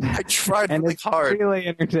understand. I tried and really it's hard. Really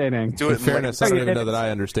entertaining. In fairness, I don't even know that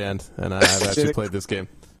I understand, and I've actually played this game.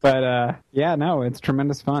 But it's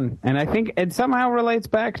tremendous fun, and I think it somehow relates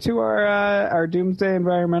back to our Doomsday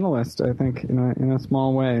Environmentalist. I think in a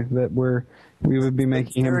small way that we would be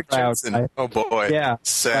making him proud. Oh boy! Yeah,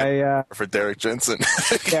 sad for Derek Jensen.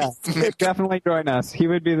 Definitely join us. He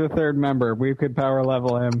would be the third member. We could power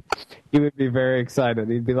level him. He would be very excited.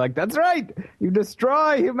 He'd be like, "That's right! You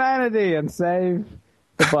destroy humanity and save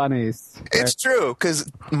the bunnies." It's true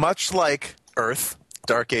because much like Earth,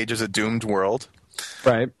 Dark Age is a doomed world.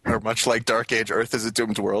 Right. Or much like Dark Age, Earth is a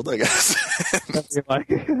doomed world, I guess.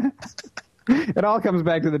 It all comes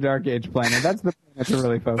back to the Dark Age planet. That's the planet to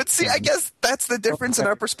really focus on. But see, I guess that's the difference in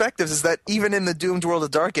our perspectives, is that even in the doomed world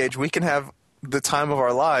of Dark Age, we can have the time of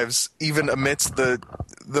our lives, even amidst the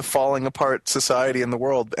falling apart society in the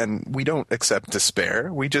world, and we don't accept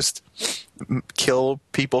despair. We just kill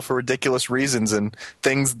people for ridiculous reasons and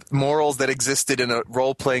morals that existed in a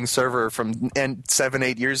role-playing server from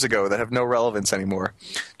 7-8 years ago that have no relevance anymore,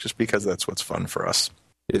 just because that's what's fun for us.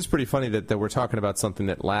 It is pretty funny that we're talking about something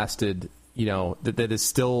that lasted, that is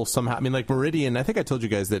still somehow. I mean, like Meridian. I think I told you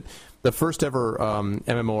guys that the first ever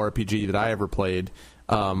MMORPG that I ever played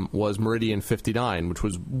was Meridian 59, which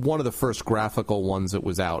was one of the first graphical ones that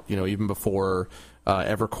was out. Even before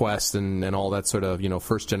EverQuest and all that sort of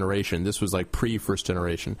first generation. This was like pre-first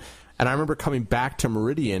generation. And I remember coming back to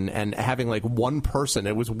Meridian and having like one person.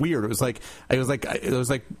 It was weird. It was like Lion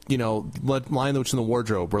the Witch in the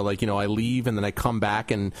Wardrobe, where like I leave and then I come back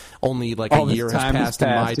and only like a year has passed in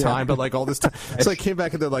my time, but like all this time. So I came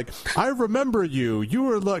back and they're like, I remember you. You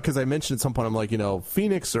were because I mentioned at some point I'm like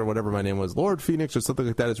Phoenix or whatever my name was, Lord Phoenix or something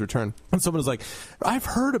like that is returned. And someone was like, I've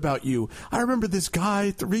heard about you. I remember this guy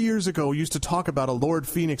 3 years ago used to talk about a Lord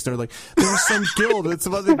Phoenix. They're like, there's some guild and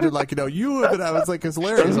some other. They're like, you. And I was like, it's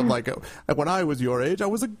hilarious. I'm like, when I was your age, I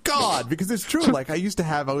was a god, because it's true. Like I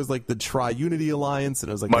was like the Tri-Unity Alliance, and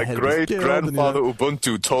I was like my great grandfather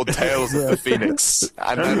Ubuntu told tales of the Phoenix,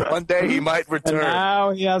 and then one day he might return. And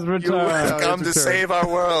now he has returned. You have come to save our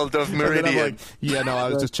world of Meridian. I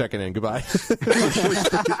was just checking in. Goodbye.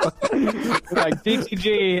 Like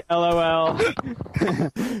DTG, LOL.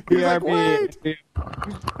 BRB.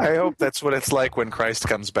 I hope that's what it's like when Christ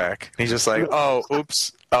comes back. He's just like, oh,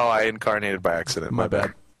 oops. Oh, I incarnated by accident. My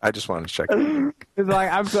bad. I just wanted to check. It's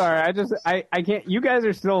like, I'm sorry. I can't. You guys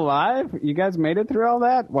are still alive? You guys made it through all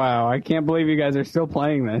that? Wow. I can't believe you guys are still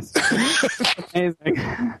playing this. Amazing.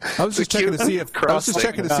 I was just checking to see if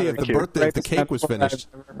the cake was finished.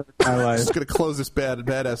 I'm just going to close this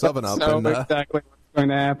badass oven up. Exactly what's going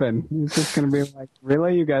to happen. It's just going to be like,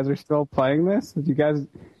 really? You guys are still playing this?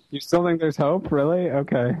 You still think there's hope? Really?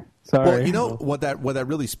 Okay. Sorry. Well, what that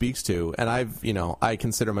really speaks to, and I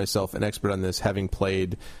consider myself an expert on this, having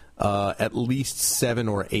played at least 7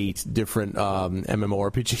 or 8 different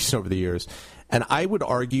MMORPGs over the years. And I would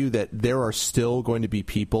argue that there are still going to be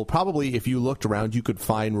people, probably if you looked around, you could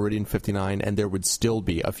find Meridian 59, and there would still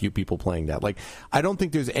be a few people playing that. Like, I don't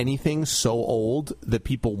think there's anything so old that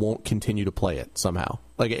people won't continue to play it somehow.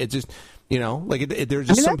 Like, it just... there's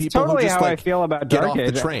just some people totally who just how like I feel about get Dark off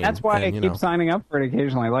Age. the train. That's why I keep signing up for it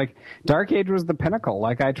occasionally. Like Dark Age was the pinnacle.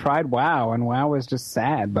 Like I tried WoW, and WoW was just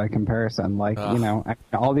sad by comparison. Like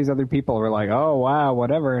all these other people were like, "Oh WoW,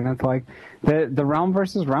 whatever," and it's like the Realm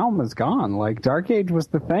versus Realm is gone. Like Dark Age was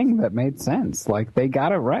the thing that made sense. Like they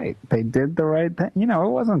got it right. They did the right thing. It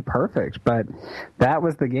wasn't perfect, but that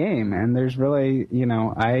was the game. And there's really,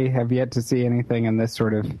 I have yet to see anything in this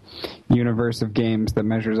sort of universe of games that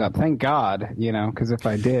measures up. Thank God. Because if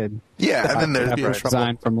I did, and then there's the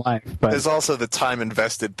design from life. But there's also the time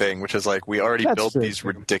invested thing, which is like we already built these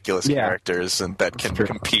ridiculous characters, and that can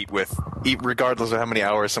compete with, regardless of how many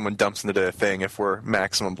hours someone dumps into the thing. If we're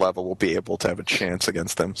maximum level, we'll be able to have a chance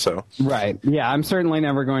against them. So right, I'm certainly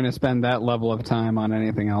never going to spend that level of time on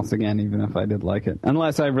anything else again, even if I did like it,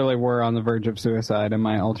 unless I really were on the verge of suicide, and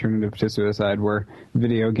my alternative to suicide were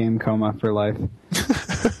video game coma for life.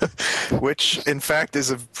 Which, in fact,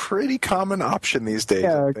 is a pretty common option these days,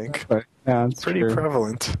 I think. Exactly. Yeah, it's pretty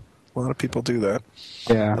prevalent. A lot of people do that.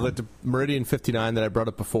 Yeah. I looked at Meridian 59 that I brought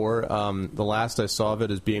up before. The last I saw of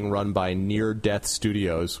it is being run by Near Death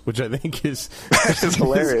Studios, which I think is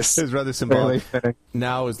hilarious. is rather symbolic.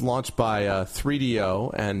 Now is launched by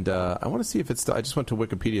 3DO, and I want to see if it's still. I just went to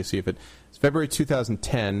Wikipedia to see if it's February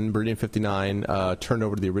 2010. Meridian 59 turned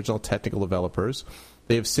over to the original technical developers.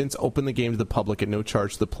 They have since opened the game to the public at no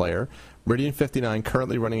charge to the player. Meridian 59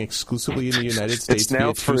 currently running exclusively in the United States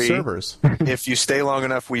via free 2 servers. If you stay long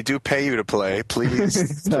enough, we do pay you to play.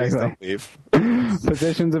 Please don't leave.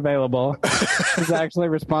 Positions available. Is actually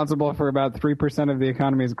responsible for about 3% of the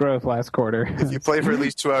economy's growth last quarter. If you play for at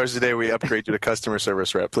least 2 hours a day, we upgrade you to customer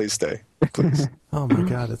service rep. Please stay. Please. Oh my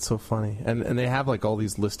God, it's so funny. And they have like all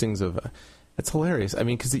these listings of. It's hilarious. I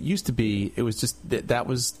mean, because it used to be, it was just that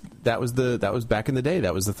was back in the day.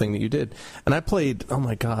 That was the thing that you did. And I played, oh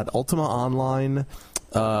my God, Ultima Online,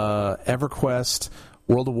 EverQuest,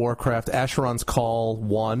 World of Warcraft, Asheron's Call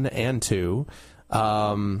 1 and 2.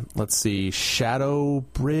 Let's see, Shadow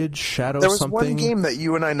Bridge, there was something. One game that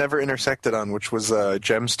you and I never intersected on, which was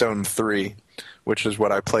Gemstone 3. Which is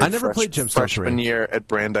what I played. I never played Gemstone freshman year at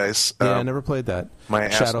Brandeis. Yeah, I never played that. My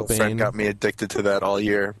asshole friend got me addicted to that all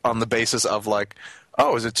year on the basis of like,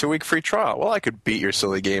 oh, it's a 2-week free trial. Well, I could beat your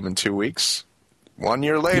silly game in 2 weeks. 1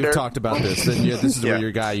 year later, you've talked about this. Then this is where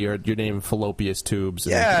your guy, your name Fallopius Tubes.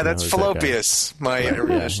 And, that's Fallopius, my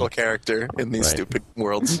initial character in these stupid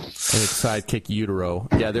worlds. And his sidekick Utero.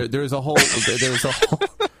 Yeah, there's a whole.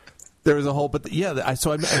 There was a whole, but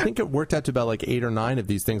so I think it worked out to about like 8 or 9 of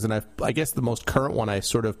these things, and I guess the most current one I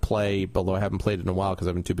sort of play, although I haven't played it in a while because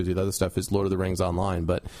I've been too busy with other stuff, is Lord of the Rings Online.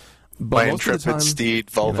 But my most intrepid of the time, steed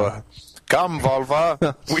Vulva Come,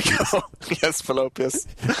 Volva. We go. Yes, Fallopius.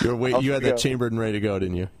 You had that chambered and ready to go,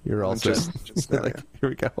 didn't you? You're all set. Just now, like, yeah. Here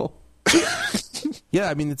we go. Yeah,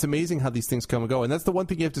 I mean, it's amazing how these things come and go. And that's the one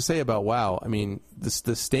thing you have to say about WoW. I mean,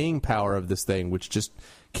 the staying power of this thing, which just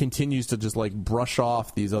continues to just like brush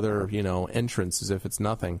off these other, entrants as if it's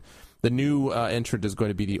nothing. The new entrant is going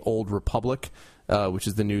to be the Old Republic, which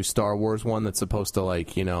is the new Star Wars one that's supposed to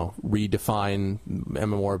redefine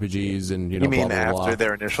MMORPGs and You mean blah, blah, after blah.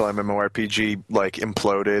 their initial MMORPG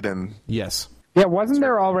imploded and Yes. Yeah, wasn't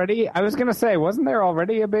there already? I was going to say, wasn't there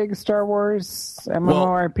already a big Star Wars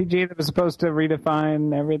MMORPG that was supposed to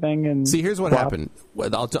redefine everything? And see, here's what happened.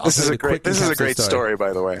 I'll this is a great story,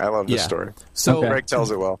 by the way. I love this story. So Greg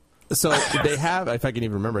tells it well. So they have, if I can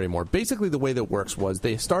even remember anymore, basically the way that works was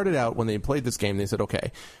they started out when they played this game, they said,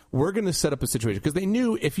 okay, we're going to set up a situation, because they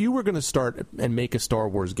knew if you were going to start and make a Star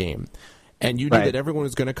Wars game, and you knew that everyone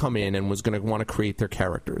was going to come in and was going to want to create their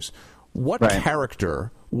characters, what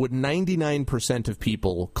character would 99% of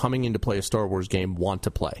people coming in to play a Star Wars game want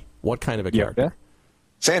to play? What kind of a character?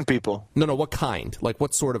 Sand people. No, what kind? Like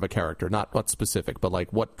what sort of a character? Not what specific, but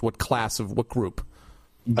like what class of, what group?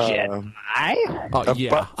 Jedi? Oh,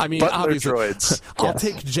 yeah. I mean, Butler obviously, droids. I'll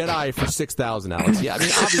take Jedi for 6,000, Alex. Yeah, I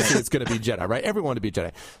mean, obviously it's going to be Jedi, right? Everyone to be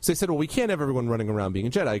Jedi. So they said, well, we can't have everyone running around being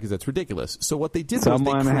a Jedi because that's ridiculous. So what they did was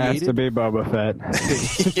Someone they created... has to be Boba Fett.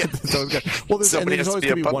 Well, there's Somebody has always to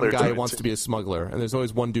going be to a be one butler guy who droid, wants too. to be a smuggler, and there's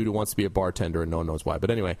always one dude who wants to be a bartender, and no one knows why.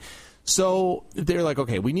 But anyway... So they're like,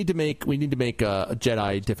 okay, we need to make a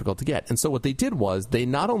Jedi difficult to get. And so what they did was they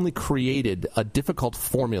not only created a difficult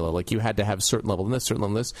formula, like you had to have a certain level in this, certain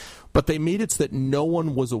level in this, but they made it so that no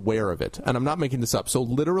one was aware of it. And I'm not making this up. So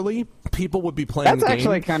literally, people would be playing the That's game.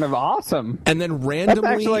 actually kind of awesome. And then randomly...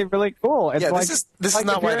 That's actually really cool. It's Yeah, like, this is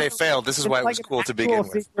not why they failed. This is why it was cool to begin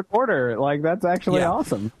with. Secret Order. Like, that's actually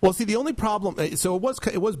awesome. Well, see, the only problem... So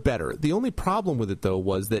it was better. The only problem with it, though,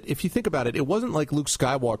 was that if you think about it, it wasn't like Luke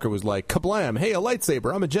Skywalker was like, kablam, hey, a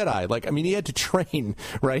lightsaber, I'm a Jedi. Like, I mean, he had to train,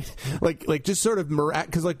 right? Like just sort of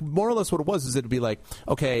because like more or less what it was is it'd be like,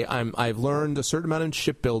 okay, I've learned a certain amount in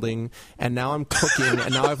shipbuilding, and now I'm cooking,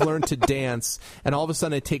 and now I've learned to dance, and all of a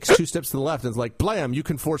sudden it takes 2 steps to the left, and it's like, blam, you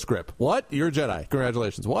can force grip. What? You're a Jedi.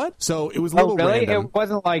 Congratulations. What? So it was a little really? random. It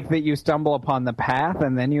wasn't like that you stumble upon the path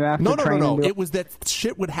and then you have to train. No. into It was that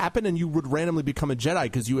shit would happen, and you would randomly become a Jedi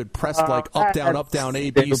because you had pressed like up, down, A,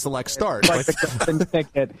 B, select, start. Like the golden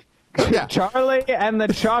ticket. Yeah. Charlie and the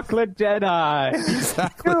Chocolate Jedi.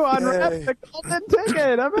 Exactly. You unwrapped the golden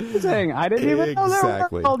ticket. Amazing. I didn't even know there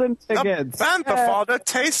Exactly. were golden tickets. Bantha fodder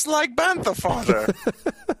tastes like bantha fodder.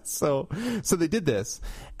 So they did this,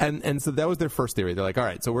 and so that was their first theory. They're like, all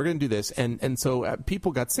right, so we're going to do this, and so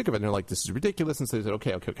people got sick of it, and they're like, this is ridiculous, and so they said,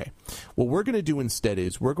 okay. What we're going to do instead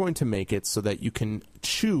is we're going to make it so that you can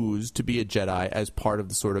choose to be a Jedi as part of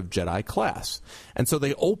the sort of Jedi class, and so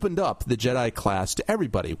they opened up the Jedi class to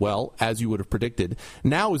everybody. Well, as you would have predicted,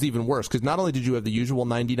 now it was even worse, because not only did you have the usual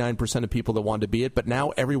 99% of people that wanted to be it, but now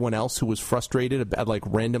everyone else who was frustrated at like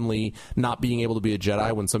randomly not being able to be a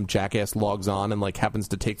Jedi when some jackass logs on and like happens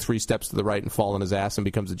to take 3 steps to the right and fall on his ass and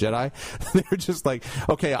becomes a Jedi, they're just like,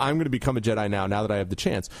 okay, I'm going to become a Jedi now that I have the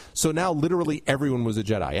chance. So now literally everyone was a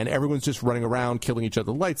Jedi, and everyone's just running around killing each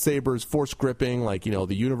other with lightsabers, force gripping, like,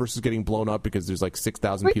 the universe is getting blown up because there's like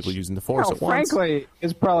 6,000 people using the Force at once. Frankly,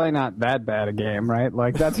 it's probably not that bad a game, right?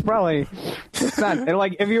 Like, that's probably... It's not...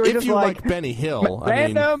 Like, if you were If just you like Benny Hill,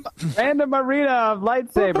 random arena of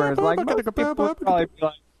lightsabers, like, most people would probably be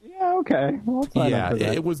like, yeah, okay. We'll sign up for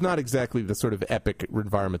that. It was not exactly the sort of epic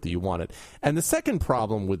environment that you wanted. And the second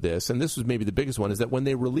problem with this, and this was maybe the biggest one, is that when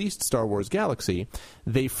they released Star Wars Galaxy,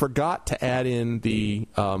 they forgot to add in the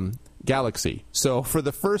galaxy. So for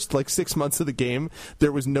the first 6 months of the game,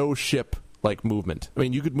 there was no ship movement. I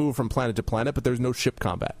mean, you could move from planet to planet, but there's no ship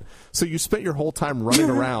combat. So you spent your whole time running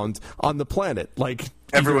around on the planet.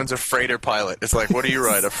 Everyone's a freighter pilot. It's like, what do you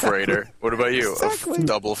ride? A freighter. What about you? Exactly. A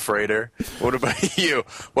double freighter. What about you?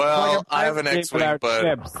 Well, Like a I have an pirate X-wing, without but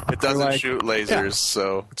ships. it doesn't Like- shoot lasers,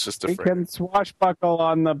 so it's just a We freighter. can swashbuckle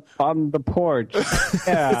on the porch.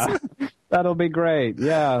 Yeah. That'll be great.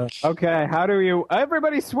 Yeah. Okay. How do you...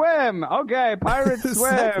 Everybody swim! Okay. Pirates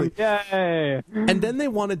swim! Exactly. Yay! And then they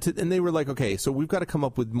wanted to, and they were like, okay, so we've got to come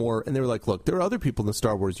up with more. And they were like, look, there are other people in the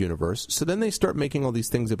Star Wars universe. So then they start making all these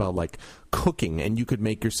things about cooking, and you could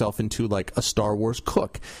make yourself into a Star Wars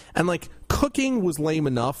cook. And cooking was lame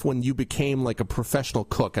enough when you became a professional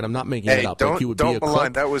cook. And I'm not making it up. You would be a don't malign.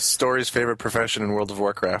 cook. That was Story's favorite profession in World of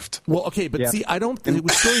Warcraft. Well, okay, but see, I don't. It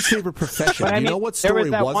was Story's favorite profession. But I You mean, know what there was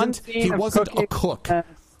Story that one wasn't? scene He of wasn't a cooking, cook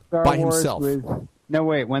Star by Wars himself. No,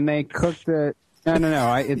 wait. When they cooked the...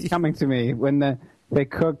 No. It's coming to me. When they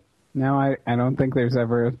cooked No, I don't think there's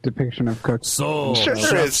ever a depiction of cooking. So, Sure there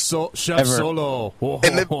Chef, is. Chef Ever. Solo.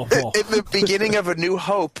 In the beginning of A New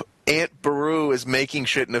Hope, Aunt Beru is making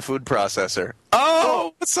shit in a food processor.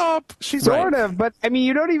 Oh, what's up? She's Sort of, but I mean,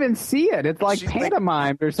 you don't even see it. It's like She's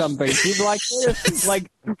pantomimed or something. She's like this, like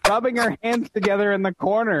rubbing her hands together in the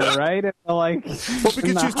corner, right? And like, Well,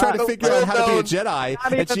 because she's trying to figure out how to be a Jedi, Not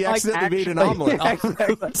and even, she like, accidentally made an actually- omelet.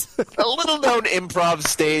 Exactly. a little-known improv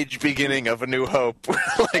stage beginning of A New Hope.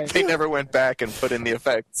 Like, they never went back and put in the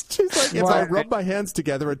effects. She's like, if I Right. rub my hands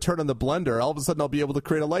together and turn on the blender, all of a sudden I'll be able to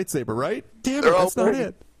create a lightsaber, right? Damn it, They're all that's not wearing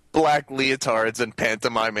it. black leotards and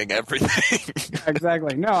pantomiming everything.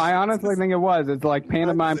 Exactly. No, I honestly think it was. It's like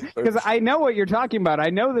pantomime. Because I know what you're talking about. I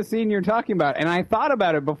know the scene you're talking about. And I thought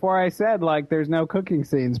about it before I said, like, there's no cooking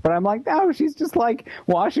scenes. But I'm like, no, she's just, like,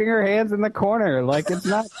 washing her hands in the corner. Like, it's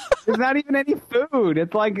not, there's not even any food.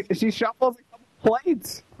 It's like she shuffles a couple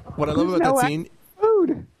plates. What I love There's about no that scene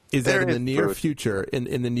food. is that There in the is near food. future, in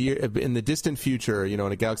the distant future, in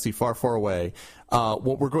a galaxy far, far away,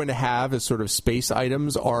 what we're going to have as sort of space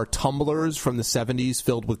items are tumblers from the 70s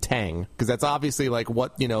filled with Tang, because that's obviously like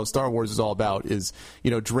what Star Wars is all about, is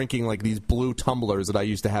drinking like these blue tumblers that I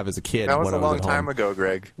used to have as a kid. That was when a I was long at time home. ago,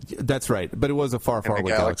 Greg. That's right, but it was a far, far In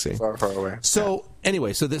the away galaxy. Far, far away. So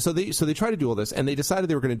anyway, so they tried to do all this, and they decided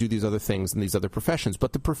they were going to do these other things and these other professions,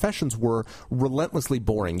 but the professions were relentlessly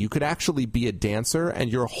boring. You could actually be a dancer,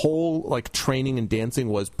 and your whole like training and dancing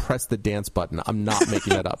was press the dance button. I'm not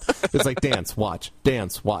making that up. It's like dance, watch,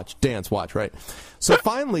 right? So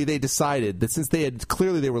finally, they decided that since they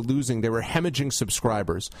were losing, they were hemorrhaging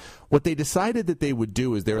subscribers. What they decided that they would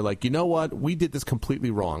do is they were like, you know what, we did this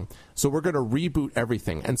completely wrong, so we're going to reboot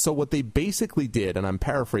everything. And so what they basically did, and I'm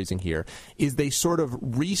paraphrasing here, is they sort of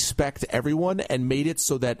respect everyone and made it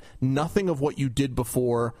so that nothing of what you did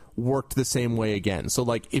before worked the same way again. So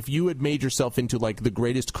like if you had made yourself into like the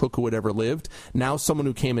greatest cook who had ever lived, now someone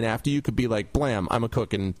who came in after you could be like, blam, I'm a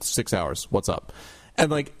cook in 6 hours. What's up? And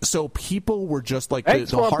like, so people were just like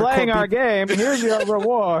Thanks the for hardcore playing our people- game. Here's your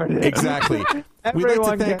reward. Exactly. We'd like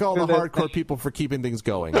Everyone to thank gets all the to this hardcore thing. people for keeping things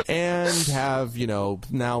going, and have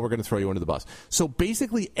now we're going to throw you under the bus. So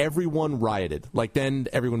basically, everyone rioted. Like then,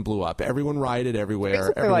 everyone blew up. Everyone rioted everywhere.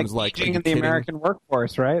 Basically, Everyone like was like, "Are aging you in the kidding?" American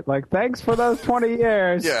workforce, right? Like, thanks for those 20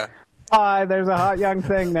 years. Yeah. Hi, there's a hot young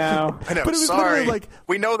thing now. I know. But it was Sorry. literally like-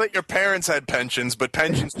 we know that your parents had pensions, but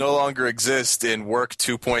pensions no longer exist in Work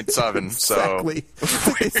 2.7. Exactly. So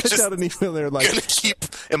They we're sent just out an email. They're like, gonna keep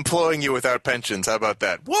employing you without pensions. How about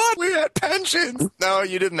that? What? We had pensions? No,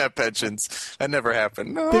 you didn't have pensions. That never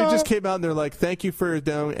happened. No. they just came out and they're like, "Thank you for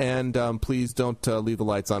down, and please don't leave the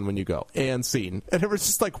lights on when you go." And scene. And it was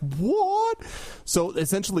just like, what? So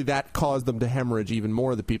essentially, that caused them to hemorrhage even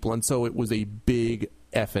more of the people, and so it was a big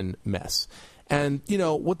effing mess. And,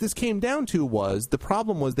 what this came down to was the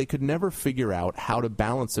problem was they could never figure out how to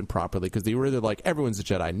balance it properly, because they were either like, everyone's a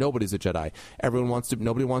Jedi, nobody's a Jedi,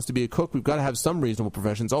 nobody wants to be a cook, we've got to have some reasonable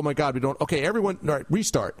professions, oh my God, we don't, okay, everyone, all right,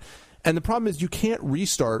 restart. And the problem is you can't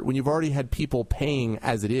restart when you've already had people paying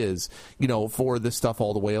as it is, for this stuff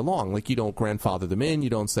all the way along. Like, you don't grandfather them in. You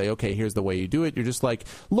don't say, okay, here's the way you do it. You're just like,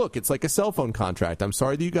 look, it's like a cell phone contract. I'm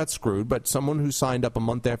sorry that you got screwed, but someone who signed up a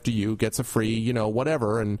month after you gets a free,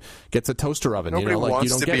 whatever, and gets a toaster oven. Nobody you wants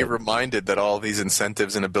don't to get be it. reminded that all these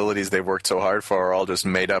incentives and abilities they've worked so hard for are all just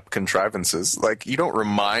made-up contrivances. Like, you don't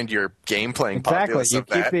remind your game-playing Exactly. populace You of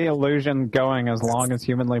keep that. the illusion going as long as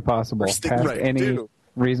humanly possible, Worst thing past you can any do.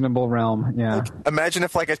 reasonable realm. Yeah. Imagine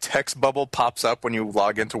if, like, a text bubble pops up when you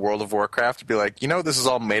log into World of Warcraft to be like, this is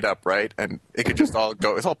all made up, right? And it could just all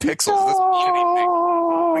go, it's all pixels. It doesn't mean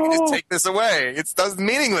anything. We can just take this away. It's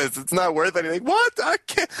meaningless. It's not worth anything. What? I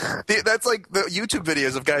can't. That's like the YouTube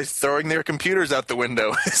videos of guys throwing their computers out the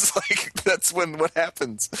window. It's like, that's what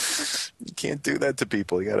happens. You can't do that to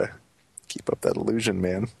people. You gotta keep up that illusion,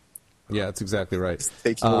 man. Yeah, that's exactly right.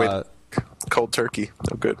 Taking away cold turkey.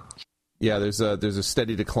 No good. Yeah, there's a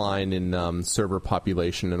steady decline in server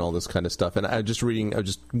population and all this kind of stuff. And I just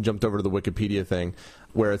jumped over to the Wikipedia thing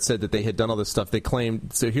where it said that they had done all this stuff. They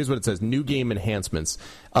claimed, so here's what it says, new game enhancements.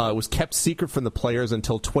 It was kept secret from the players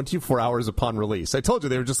until 24 hours upon release. I told you,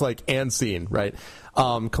 they were just like, and scene, right?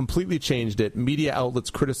 Completely changed it. Media outlets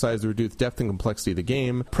criticized the reduced depth and complexity of the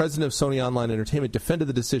game. President of Sony Online Entertainment defended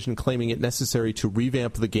the decision, claiming it necessary to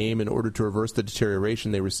revamp the game in order to reverse the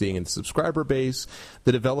deterioration they were seeing in the subscriber base.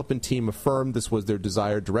 The development team affirmed this was their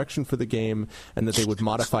desired direction for the game, and that they would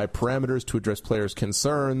modify parameters to address players'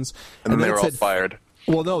 concerns. And then they it were all said, fired.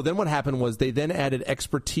 well, no, then what happened was they then added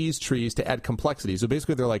expertise trees to add complexity. So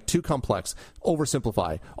basically they're like, too complex,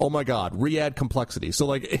 oversimplify, oh my God, re-add complexity. So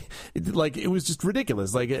like it was just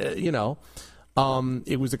ridiculous. Like,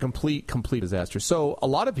 It was a complete disaster. So a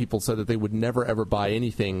lot of people said that they would never ever buy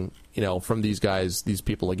anything, from these guys, these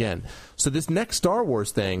people again. So this next Star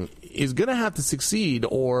Wars thing is going to have to succeed,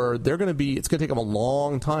 or it's going to take them a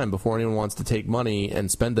long time before anyone wants to take money and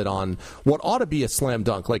spend it on what ought to be a slam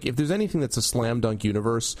dunk. Like, if there's anything that's a slam dunk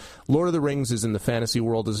universe, Lord of the Rings is in the fantasy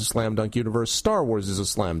world as a slam dunk universe. Star Wars is a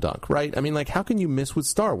slam dunk, right? I mean, like, how can you miss with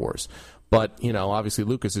Star Wars? But, obviously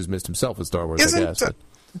Lucas has missed himself with Star Wars, I guess.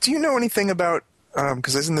 Do you know anything about,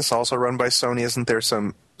 because isn't this also run by Sony? Isn't there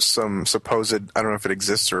some supposed, I don't know if it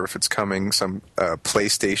exists or if it's coming, some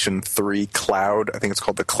PlayStation 3 cloud, I think it's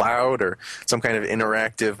called the Cloud, or some kind of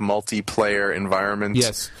interactive multiplayer environment?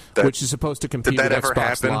 Yes, which is supposed to compete with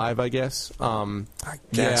Xbox Live, I guess.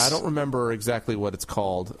 Yeah, I don't remember exactly what it's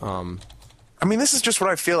called. I mean, this is just what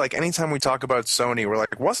I feel like anytime we talk about Sony, we're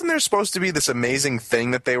like, wasn't there supposed to be this amazing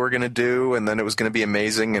thing that they were going to do, and then it was going to be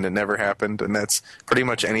amazing, and it never happened? And that's pretty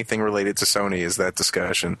much anything related to Sony is that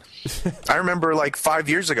discussion. I remember, like, 5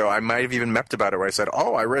 years ago, I might have even mepped about it, where I said,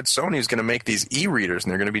 I read Sony is going to make these e-readers,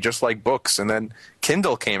 and they're going to be just like books. And then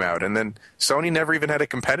Kindle came out, and then Sony never even had a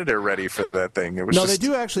competitor ready for that thing. It was they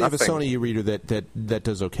do actually have a Sony e-reader that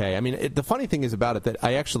does okay. I mean, the funny thing is about it that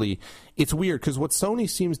it's weird, because what Sony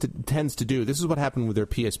tends to do, this is what happened with their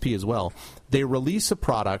PSP as well. They release a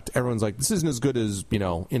product, everyone's like, this isn't as good as,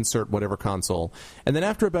 insert whatever console. And then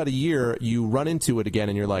after about a year, you run into it again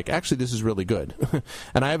and you're like, actually, this is really good.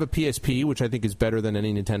 And I have a PSP, which I think is better than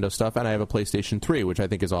any Nintendo stuff, and I have a PlayStation 3, which I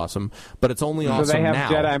think is awesome. But it's only awesome now. So they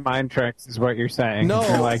have Jedi mind tricks, is what you're saying. No,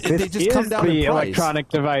 you're like, they just come down in price. The electronic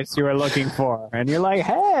device you were looking for. And you're like,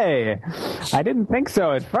 hey, I didn't think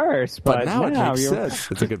so at first, but now it makes sense.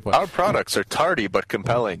 That's a good point. Our products are tardy but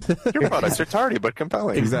compelling. Your products are tardy but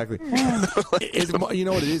compelling. Exactly. You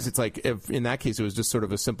know what it is? It's like, if in that case, it was just sort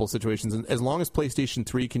of a simple situation. And as long as PlayStation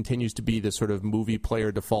 3 continues to be the sort of movie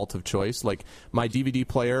player default of choice, like my DVD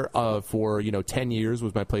player for 10 years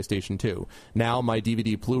was my PlayStation 2. Now my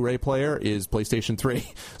DVD Blu-ray player is PlayStation 3.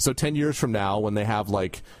 So 10 years from now, when they have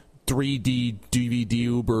like 3D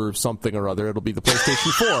DVD or something or other, it'll be the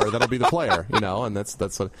PlayStation 4. That'll be the player, and that's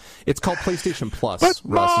what it's called. PlayStation Plus. But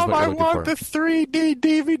Russ, Mom, I want the 3D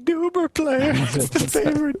DVD player. It's the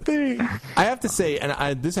favorite thing. I have to say,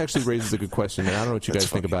 and this actually raises a good question, and I don't know what you guys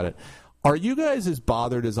think about it. Are you guys as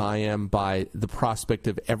bothered as I am by the prospect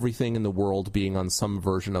of everything in the world being on some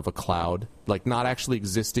version of a cloud? Like, not actually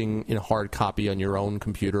existing in a hard copy on your own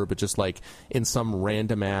computer, but just like in some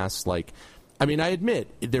random ass, like, I mean, I admit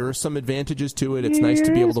there are some advantages to it. It's nice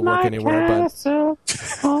to be able to work anywhere, but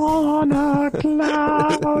on a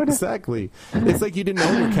cloud. Exactly. It's like you didn't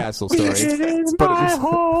own your castle story. It is my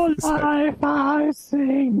whole life I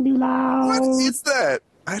sing loud. What is that?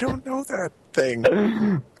 I don't know that thing.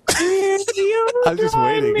 I'm just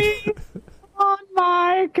waiting. Me on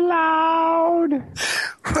my cloud.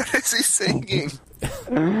 What is he singing?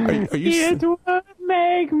 Are you It would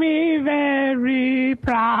make me very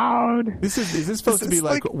proud. Is this supposed to be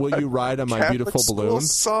like "Will You Ride on My Catholic Beautiful Balloon"?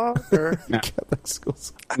 Song or No. Catholic school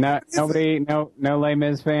song. No Les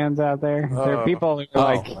Mis fans out there. There are people who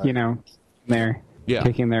are they're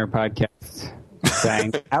picking their podcasts,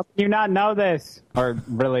 saying, "How can you not know this?" Or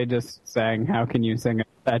really just saying, "How can you sing it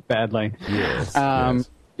that badly?" Yes.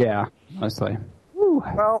 Yeah, mostly. Woo.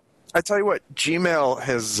 Well, I tell you what, Gmail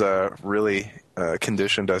has really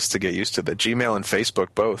conditioned us to get used to that. Gmail and Facebook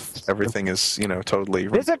both. Everything is, totally.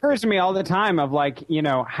 This occurs to me all the time of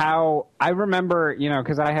how I remember,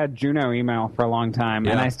 because I had Juno email for a long time,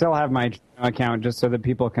 and I still have my Juno account just so that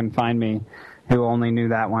people can find me who only knew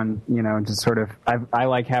that one, just sort of, I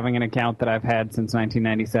like having an account that I've had since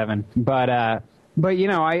 1997. But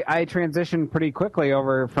I transitioned pretty quickly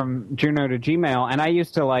over from Juno to Gmail, and I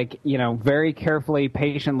used to very carefully,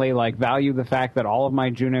 patiently value the fact that all of my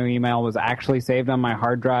Juno email was actually saved on my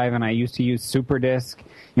hard drive, and I used to use SuperDisk.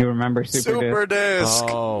 You remember SuperDisk? SuperDisk.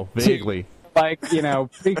 Oh, vaguely.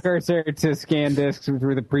 Precursor to scan disks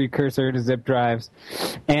through the precursor to zip drives,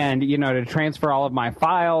 and to transfer all of my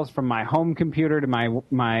files from my home computer to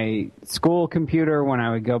my school computer when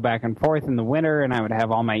I would go back and forth in the winter, and I would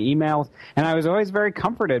have all my emails, and I was always very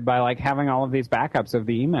comforted by having all of these backups of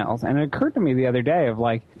the emails. And it occurred to me the other day of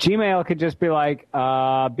Gmail could just be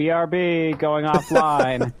BRB going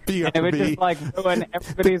offline, BRB. and it would just ruin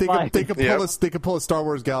everybody's life. They could pull a Star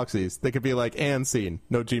Wars Galaxies. They could be and scene,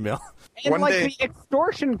 no Gmail. And the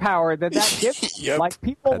extortion power that gives, Yep.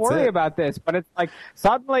 People worry about this, but it's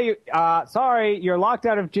suddenly, sorry, you're locked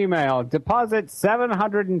out of Gmail. Deposit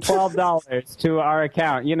 $712 to our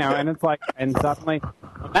account, and it's and suddenly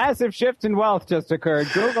a massive shift in wealth just occurred.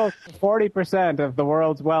 Google's 40% of the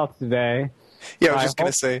world's wealth today. Yeah, I was just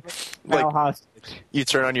going to say, hostage. You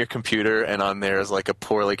turn on your computer, and on there is like a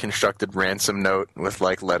poorly constructed ransom note with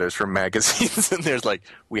like letters from magazines, and there's like,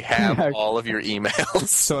 we have all of your emails.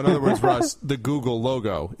 So in other words, Russ, the Google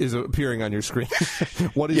logo is appearing on your screen.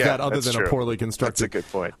 What is that other than true. a poorly constructed? That's a good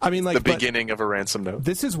point. I mean, like the beginning of a ransom note.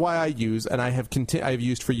 This is why I use, and I've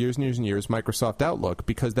used for years and years and years, Microsoft Outlook,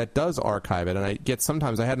 because that does archive it. And I get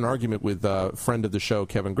sometimes I had an argument with a friend of the show,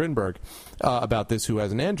 Kevin Grinberg, about this, who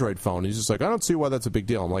has an Android phone. He's just like, I don't see why that's a big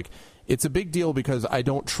deal. I'm like, it's a big deal because I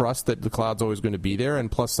don't trust that the cloud's always going to be there,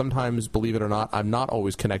 and plus sometimes, believe it or not, I'm not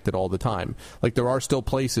always connected all the time. Like, there are still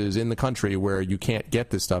places in the country where you can't get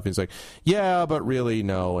this stuff. He's like, yeah, but really,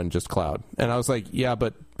 no, and just cloud. And I was like, yeah,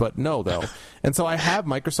 but no, though. And so I have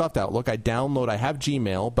Microsoft Outlook. I have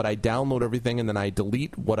Gmail, but I download everything, and then I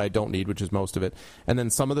delete what I don't need, which is most of it. And then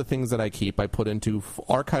some of the things that I keep, I put into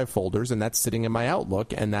archive folders, and that's sitting in my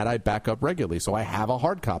Outlook, and that I back up regularly. So I have a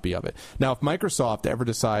hard copy of it. Now, if Microsoft ever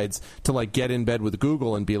decides to, like, get in bed with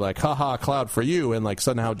Google and be like, haha, cloud for you, and, like,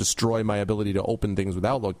 somehow destroy my ability to open things with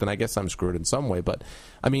Outlook, then I guess I'm screwed in some way. But,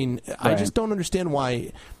 I mean, I just don't understand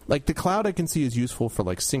why. Like, the cloud I can see is useful for,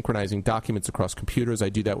 like, synchronizing documents across computers. I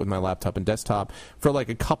do that with my laptop and desktop for, like,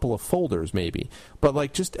 a couple of folders maybe. But,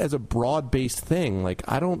 like, just as a broad-based thing, like,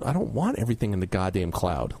 I don't want everything in the goddamn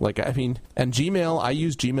cloud. Like, I mean, and Gmail, I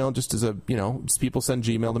use Gmail just as a, people send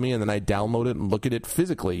Gmail to me, and then I download it and look at it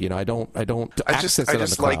physically. I don't access it on the cloud. I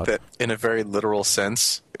just like that in a very literal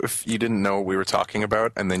sense. If you didn't know what we were talking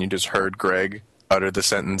about, and then you just heard Greg utter the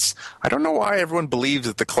sentence, I don't know why everyone believes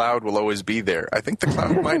that the cloud will always be there. I think the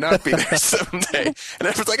cloud might not be there someday. And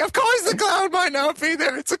everyone's like, of course the cloud might not be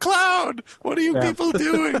there. It's a cloud. What are you people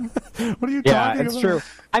doing? What are you talking about? Yeah, it's true.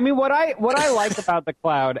 I mean, what I like about the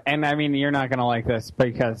cloud, and I mean, you're not going to like this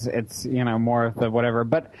because it's, more of the whatever,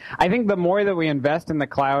 but I think the more that we invest in the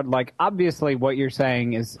cloud, like, obviously what you're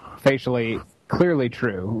saying is facially clearly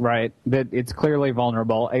true, right? That it's clearly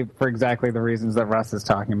vulnerable for exactly the reasons that Russ is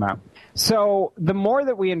talking about. So the more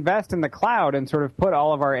that we invest in the cloud and sort of put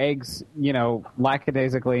all of our eggs,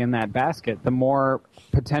 lackadaisically in that basket, the more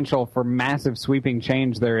potential for massive sweeping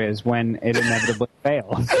change there is when it inevitably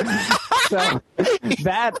fails. So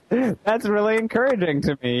that's really encouraging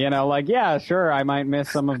to me. Yeah, sure, I might miss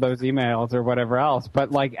some of those emails or whatever else,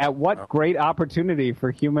 but like, at what great opportunity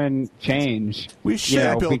for human change. We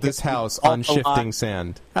should build this house on shifting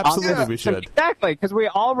sand. Absolutely, we should. Exactly, because we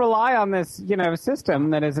all rely on this, system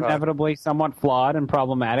that is inevitably somewhat flawed and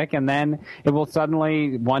problematic, and then it will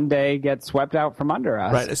suddenly one day get swept out from under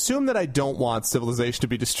us. Right. Assume that I don't want civilization to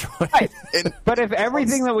be destroyed. Right. But if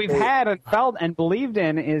everything that we've had and felt and believed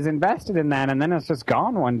in is invested in that, and then it's just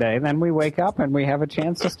gone one day, then we wake up and we have a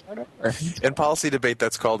chance to start over. In policy debate,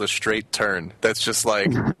 that's called a straight turn. That's just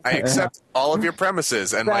like, I accept all of your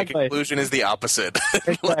premises, and my conclusion is the opposite.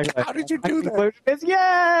 Like, how did you do that? My conclusion is, yay!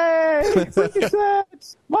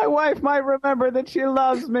 My wife might remember that she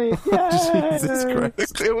loves me. Yay! Jesus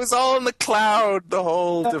Christ. It was all in the cloud. The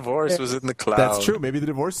whole divorce was in the cloud. That's true. Maybe the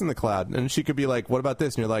divorce is in the cloud. And she could be like, what about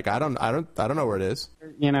this? And you're like, I don't know where it is.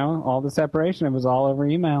 All the separation, it was all over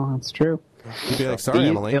email. It's true. You'd be like, sorry,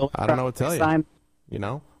 Emily, I don't know what to tell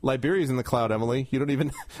you. Liberia's in the cloud, Emily. You're not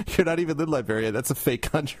even in Liberia. That's a fake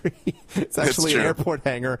country. It's actually an airport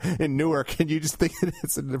hangar in Newark, and you just think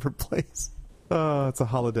it's a different place. Oh, it's a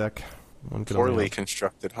holodeck. Poorly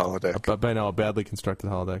constructed holodeck. But by now, a badly constructed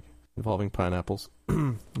holodeck involving pineapples.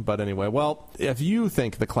 But anyway, well, if you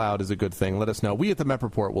think the cloud is a good thing, let us know. We at the Mep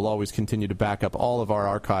Report will always continue to back up all of our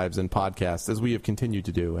archives and podcasts, as we have continued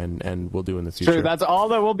to do, and will do in the future. True, that's all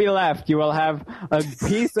that will be left. You will have a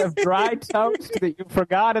piece of dry toast that you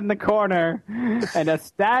forgot in the corner, and a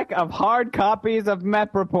stack of hard copies of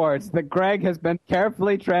Mep Reports that Greg has been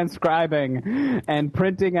carefully transcribing and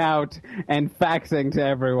printing out and faxing to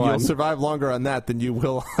everyone. You'll survive longer on that than you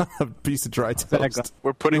will on a piece of dry toast. Exactly.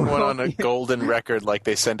 We're putting one on a golden record like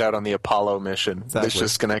they sent out on the Apollo mission. Exactly. It's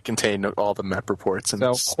just going to contain all the Mep Reports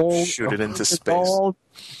and shoot it into space.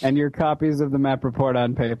 And your copies of the Mep Report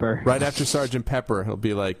on paper. Right after Sergeant Pepper, he'll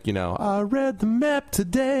be like, I read the map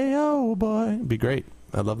today, oh boy. It'd be great.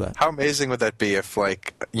 I love that. How amazing would that be if,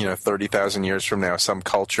 30,000 years from now, some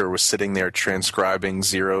culture was sitting there transcribing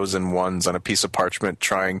zeros and ones on a piece of parchment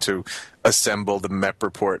trying to assemble the Mep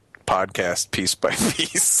Report podcast piece by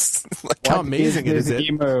piece. How amazing is it?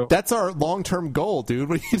 That's our long-term goal, dude.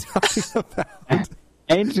 What are you talking about?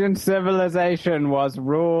 Ancient civilization was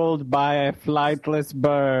ruled by a flightless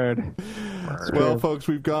bird. Well, folks,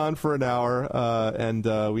 we've gone for an hour, and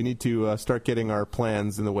we need to start getting our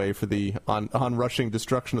plans in the way for the onrushing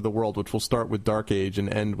destruction of the world, which will start with Dark Age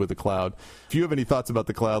and end with the Cloud. If you have any thoughts about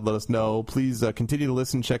the Cloud, let us know. Please continue to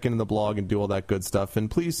listen, check in the blog, and do all that good stuff.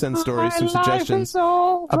 And please send stories, some suggestions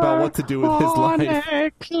about what to do with his life with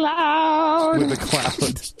the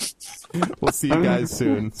Cloud. We'll see you guys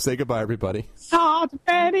soon. Say goodbye, everybody. Not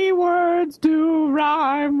many words do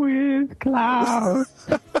rhyme with cloud.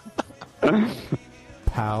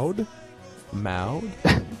 Powed? Mowed?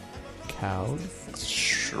 Cowed?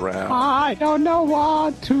 Shroud. I don't know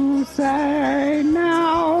what to say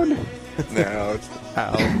now. Now.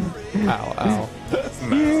 Ow. Ow, ow.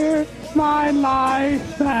 Here's my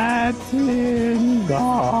life that's in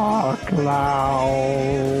the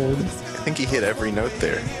cloud. I think he hit every note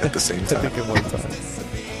there at the same time. I think at one time.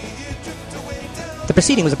 The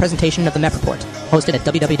proceeding was a presentation of the MEP Report, hosted at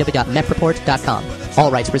www.mepreport.com.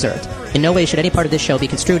 All rights reserved. In no way should any part of this show be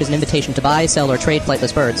construed as an invitation to buy, sell, or trade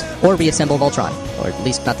flightless birds, or reassemble Voltron, or at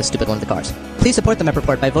least not the stupid one in the cars. Please support the MEP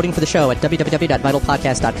Report by voting for the show at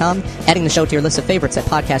www.vitalpodcast.com, adding the show to your list of favorites at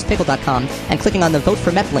podcastpickle.com, and clicking on the Vote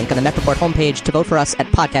for MEP link on the MEP Report homepage to vote for us at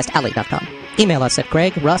podcastalley.com. Email us at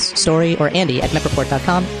Greg, Russ, Story, or Andy at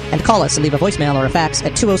mepreport.com, and call us and leave a voicemail or a fax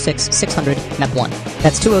at 206-600-MEP1.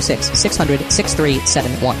 That's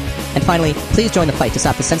 206-600-6371. And finally, please join the fight to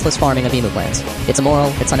stop the senseless farming of emu glands. It's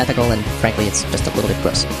immoral, it's unethical, and frankly, it's just a little bit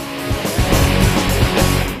gross.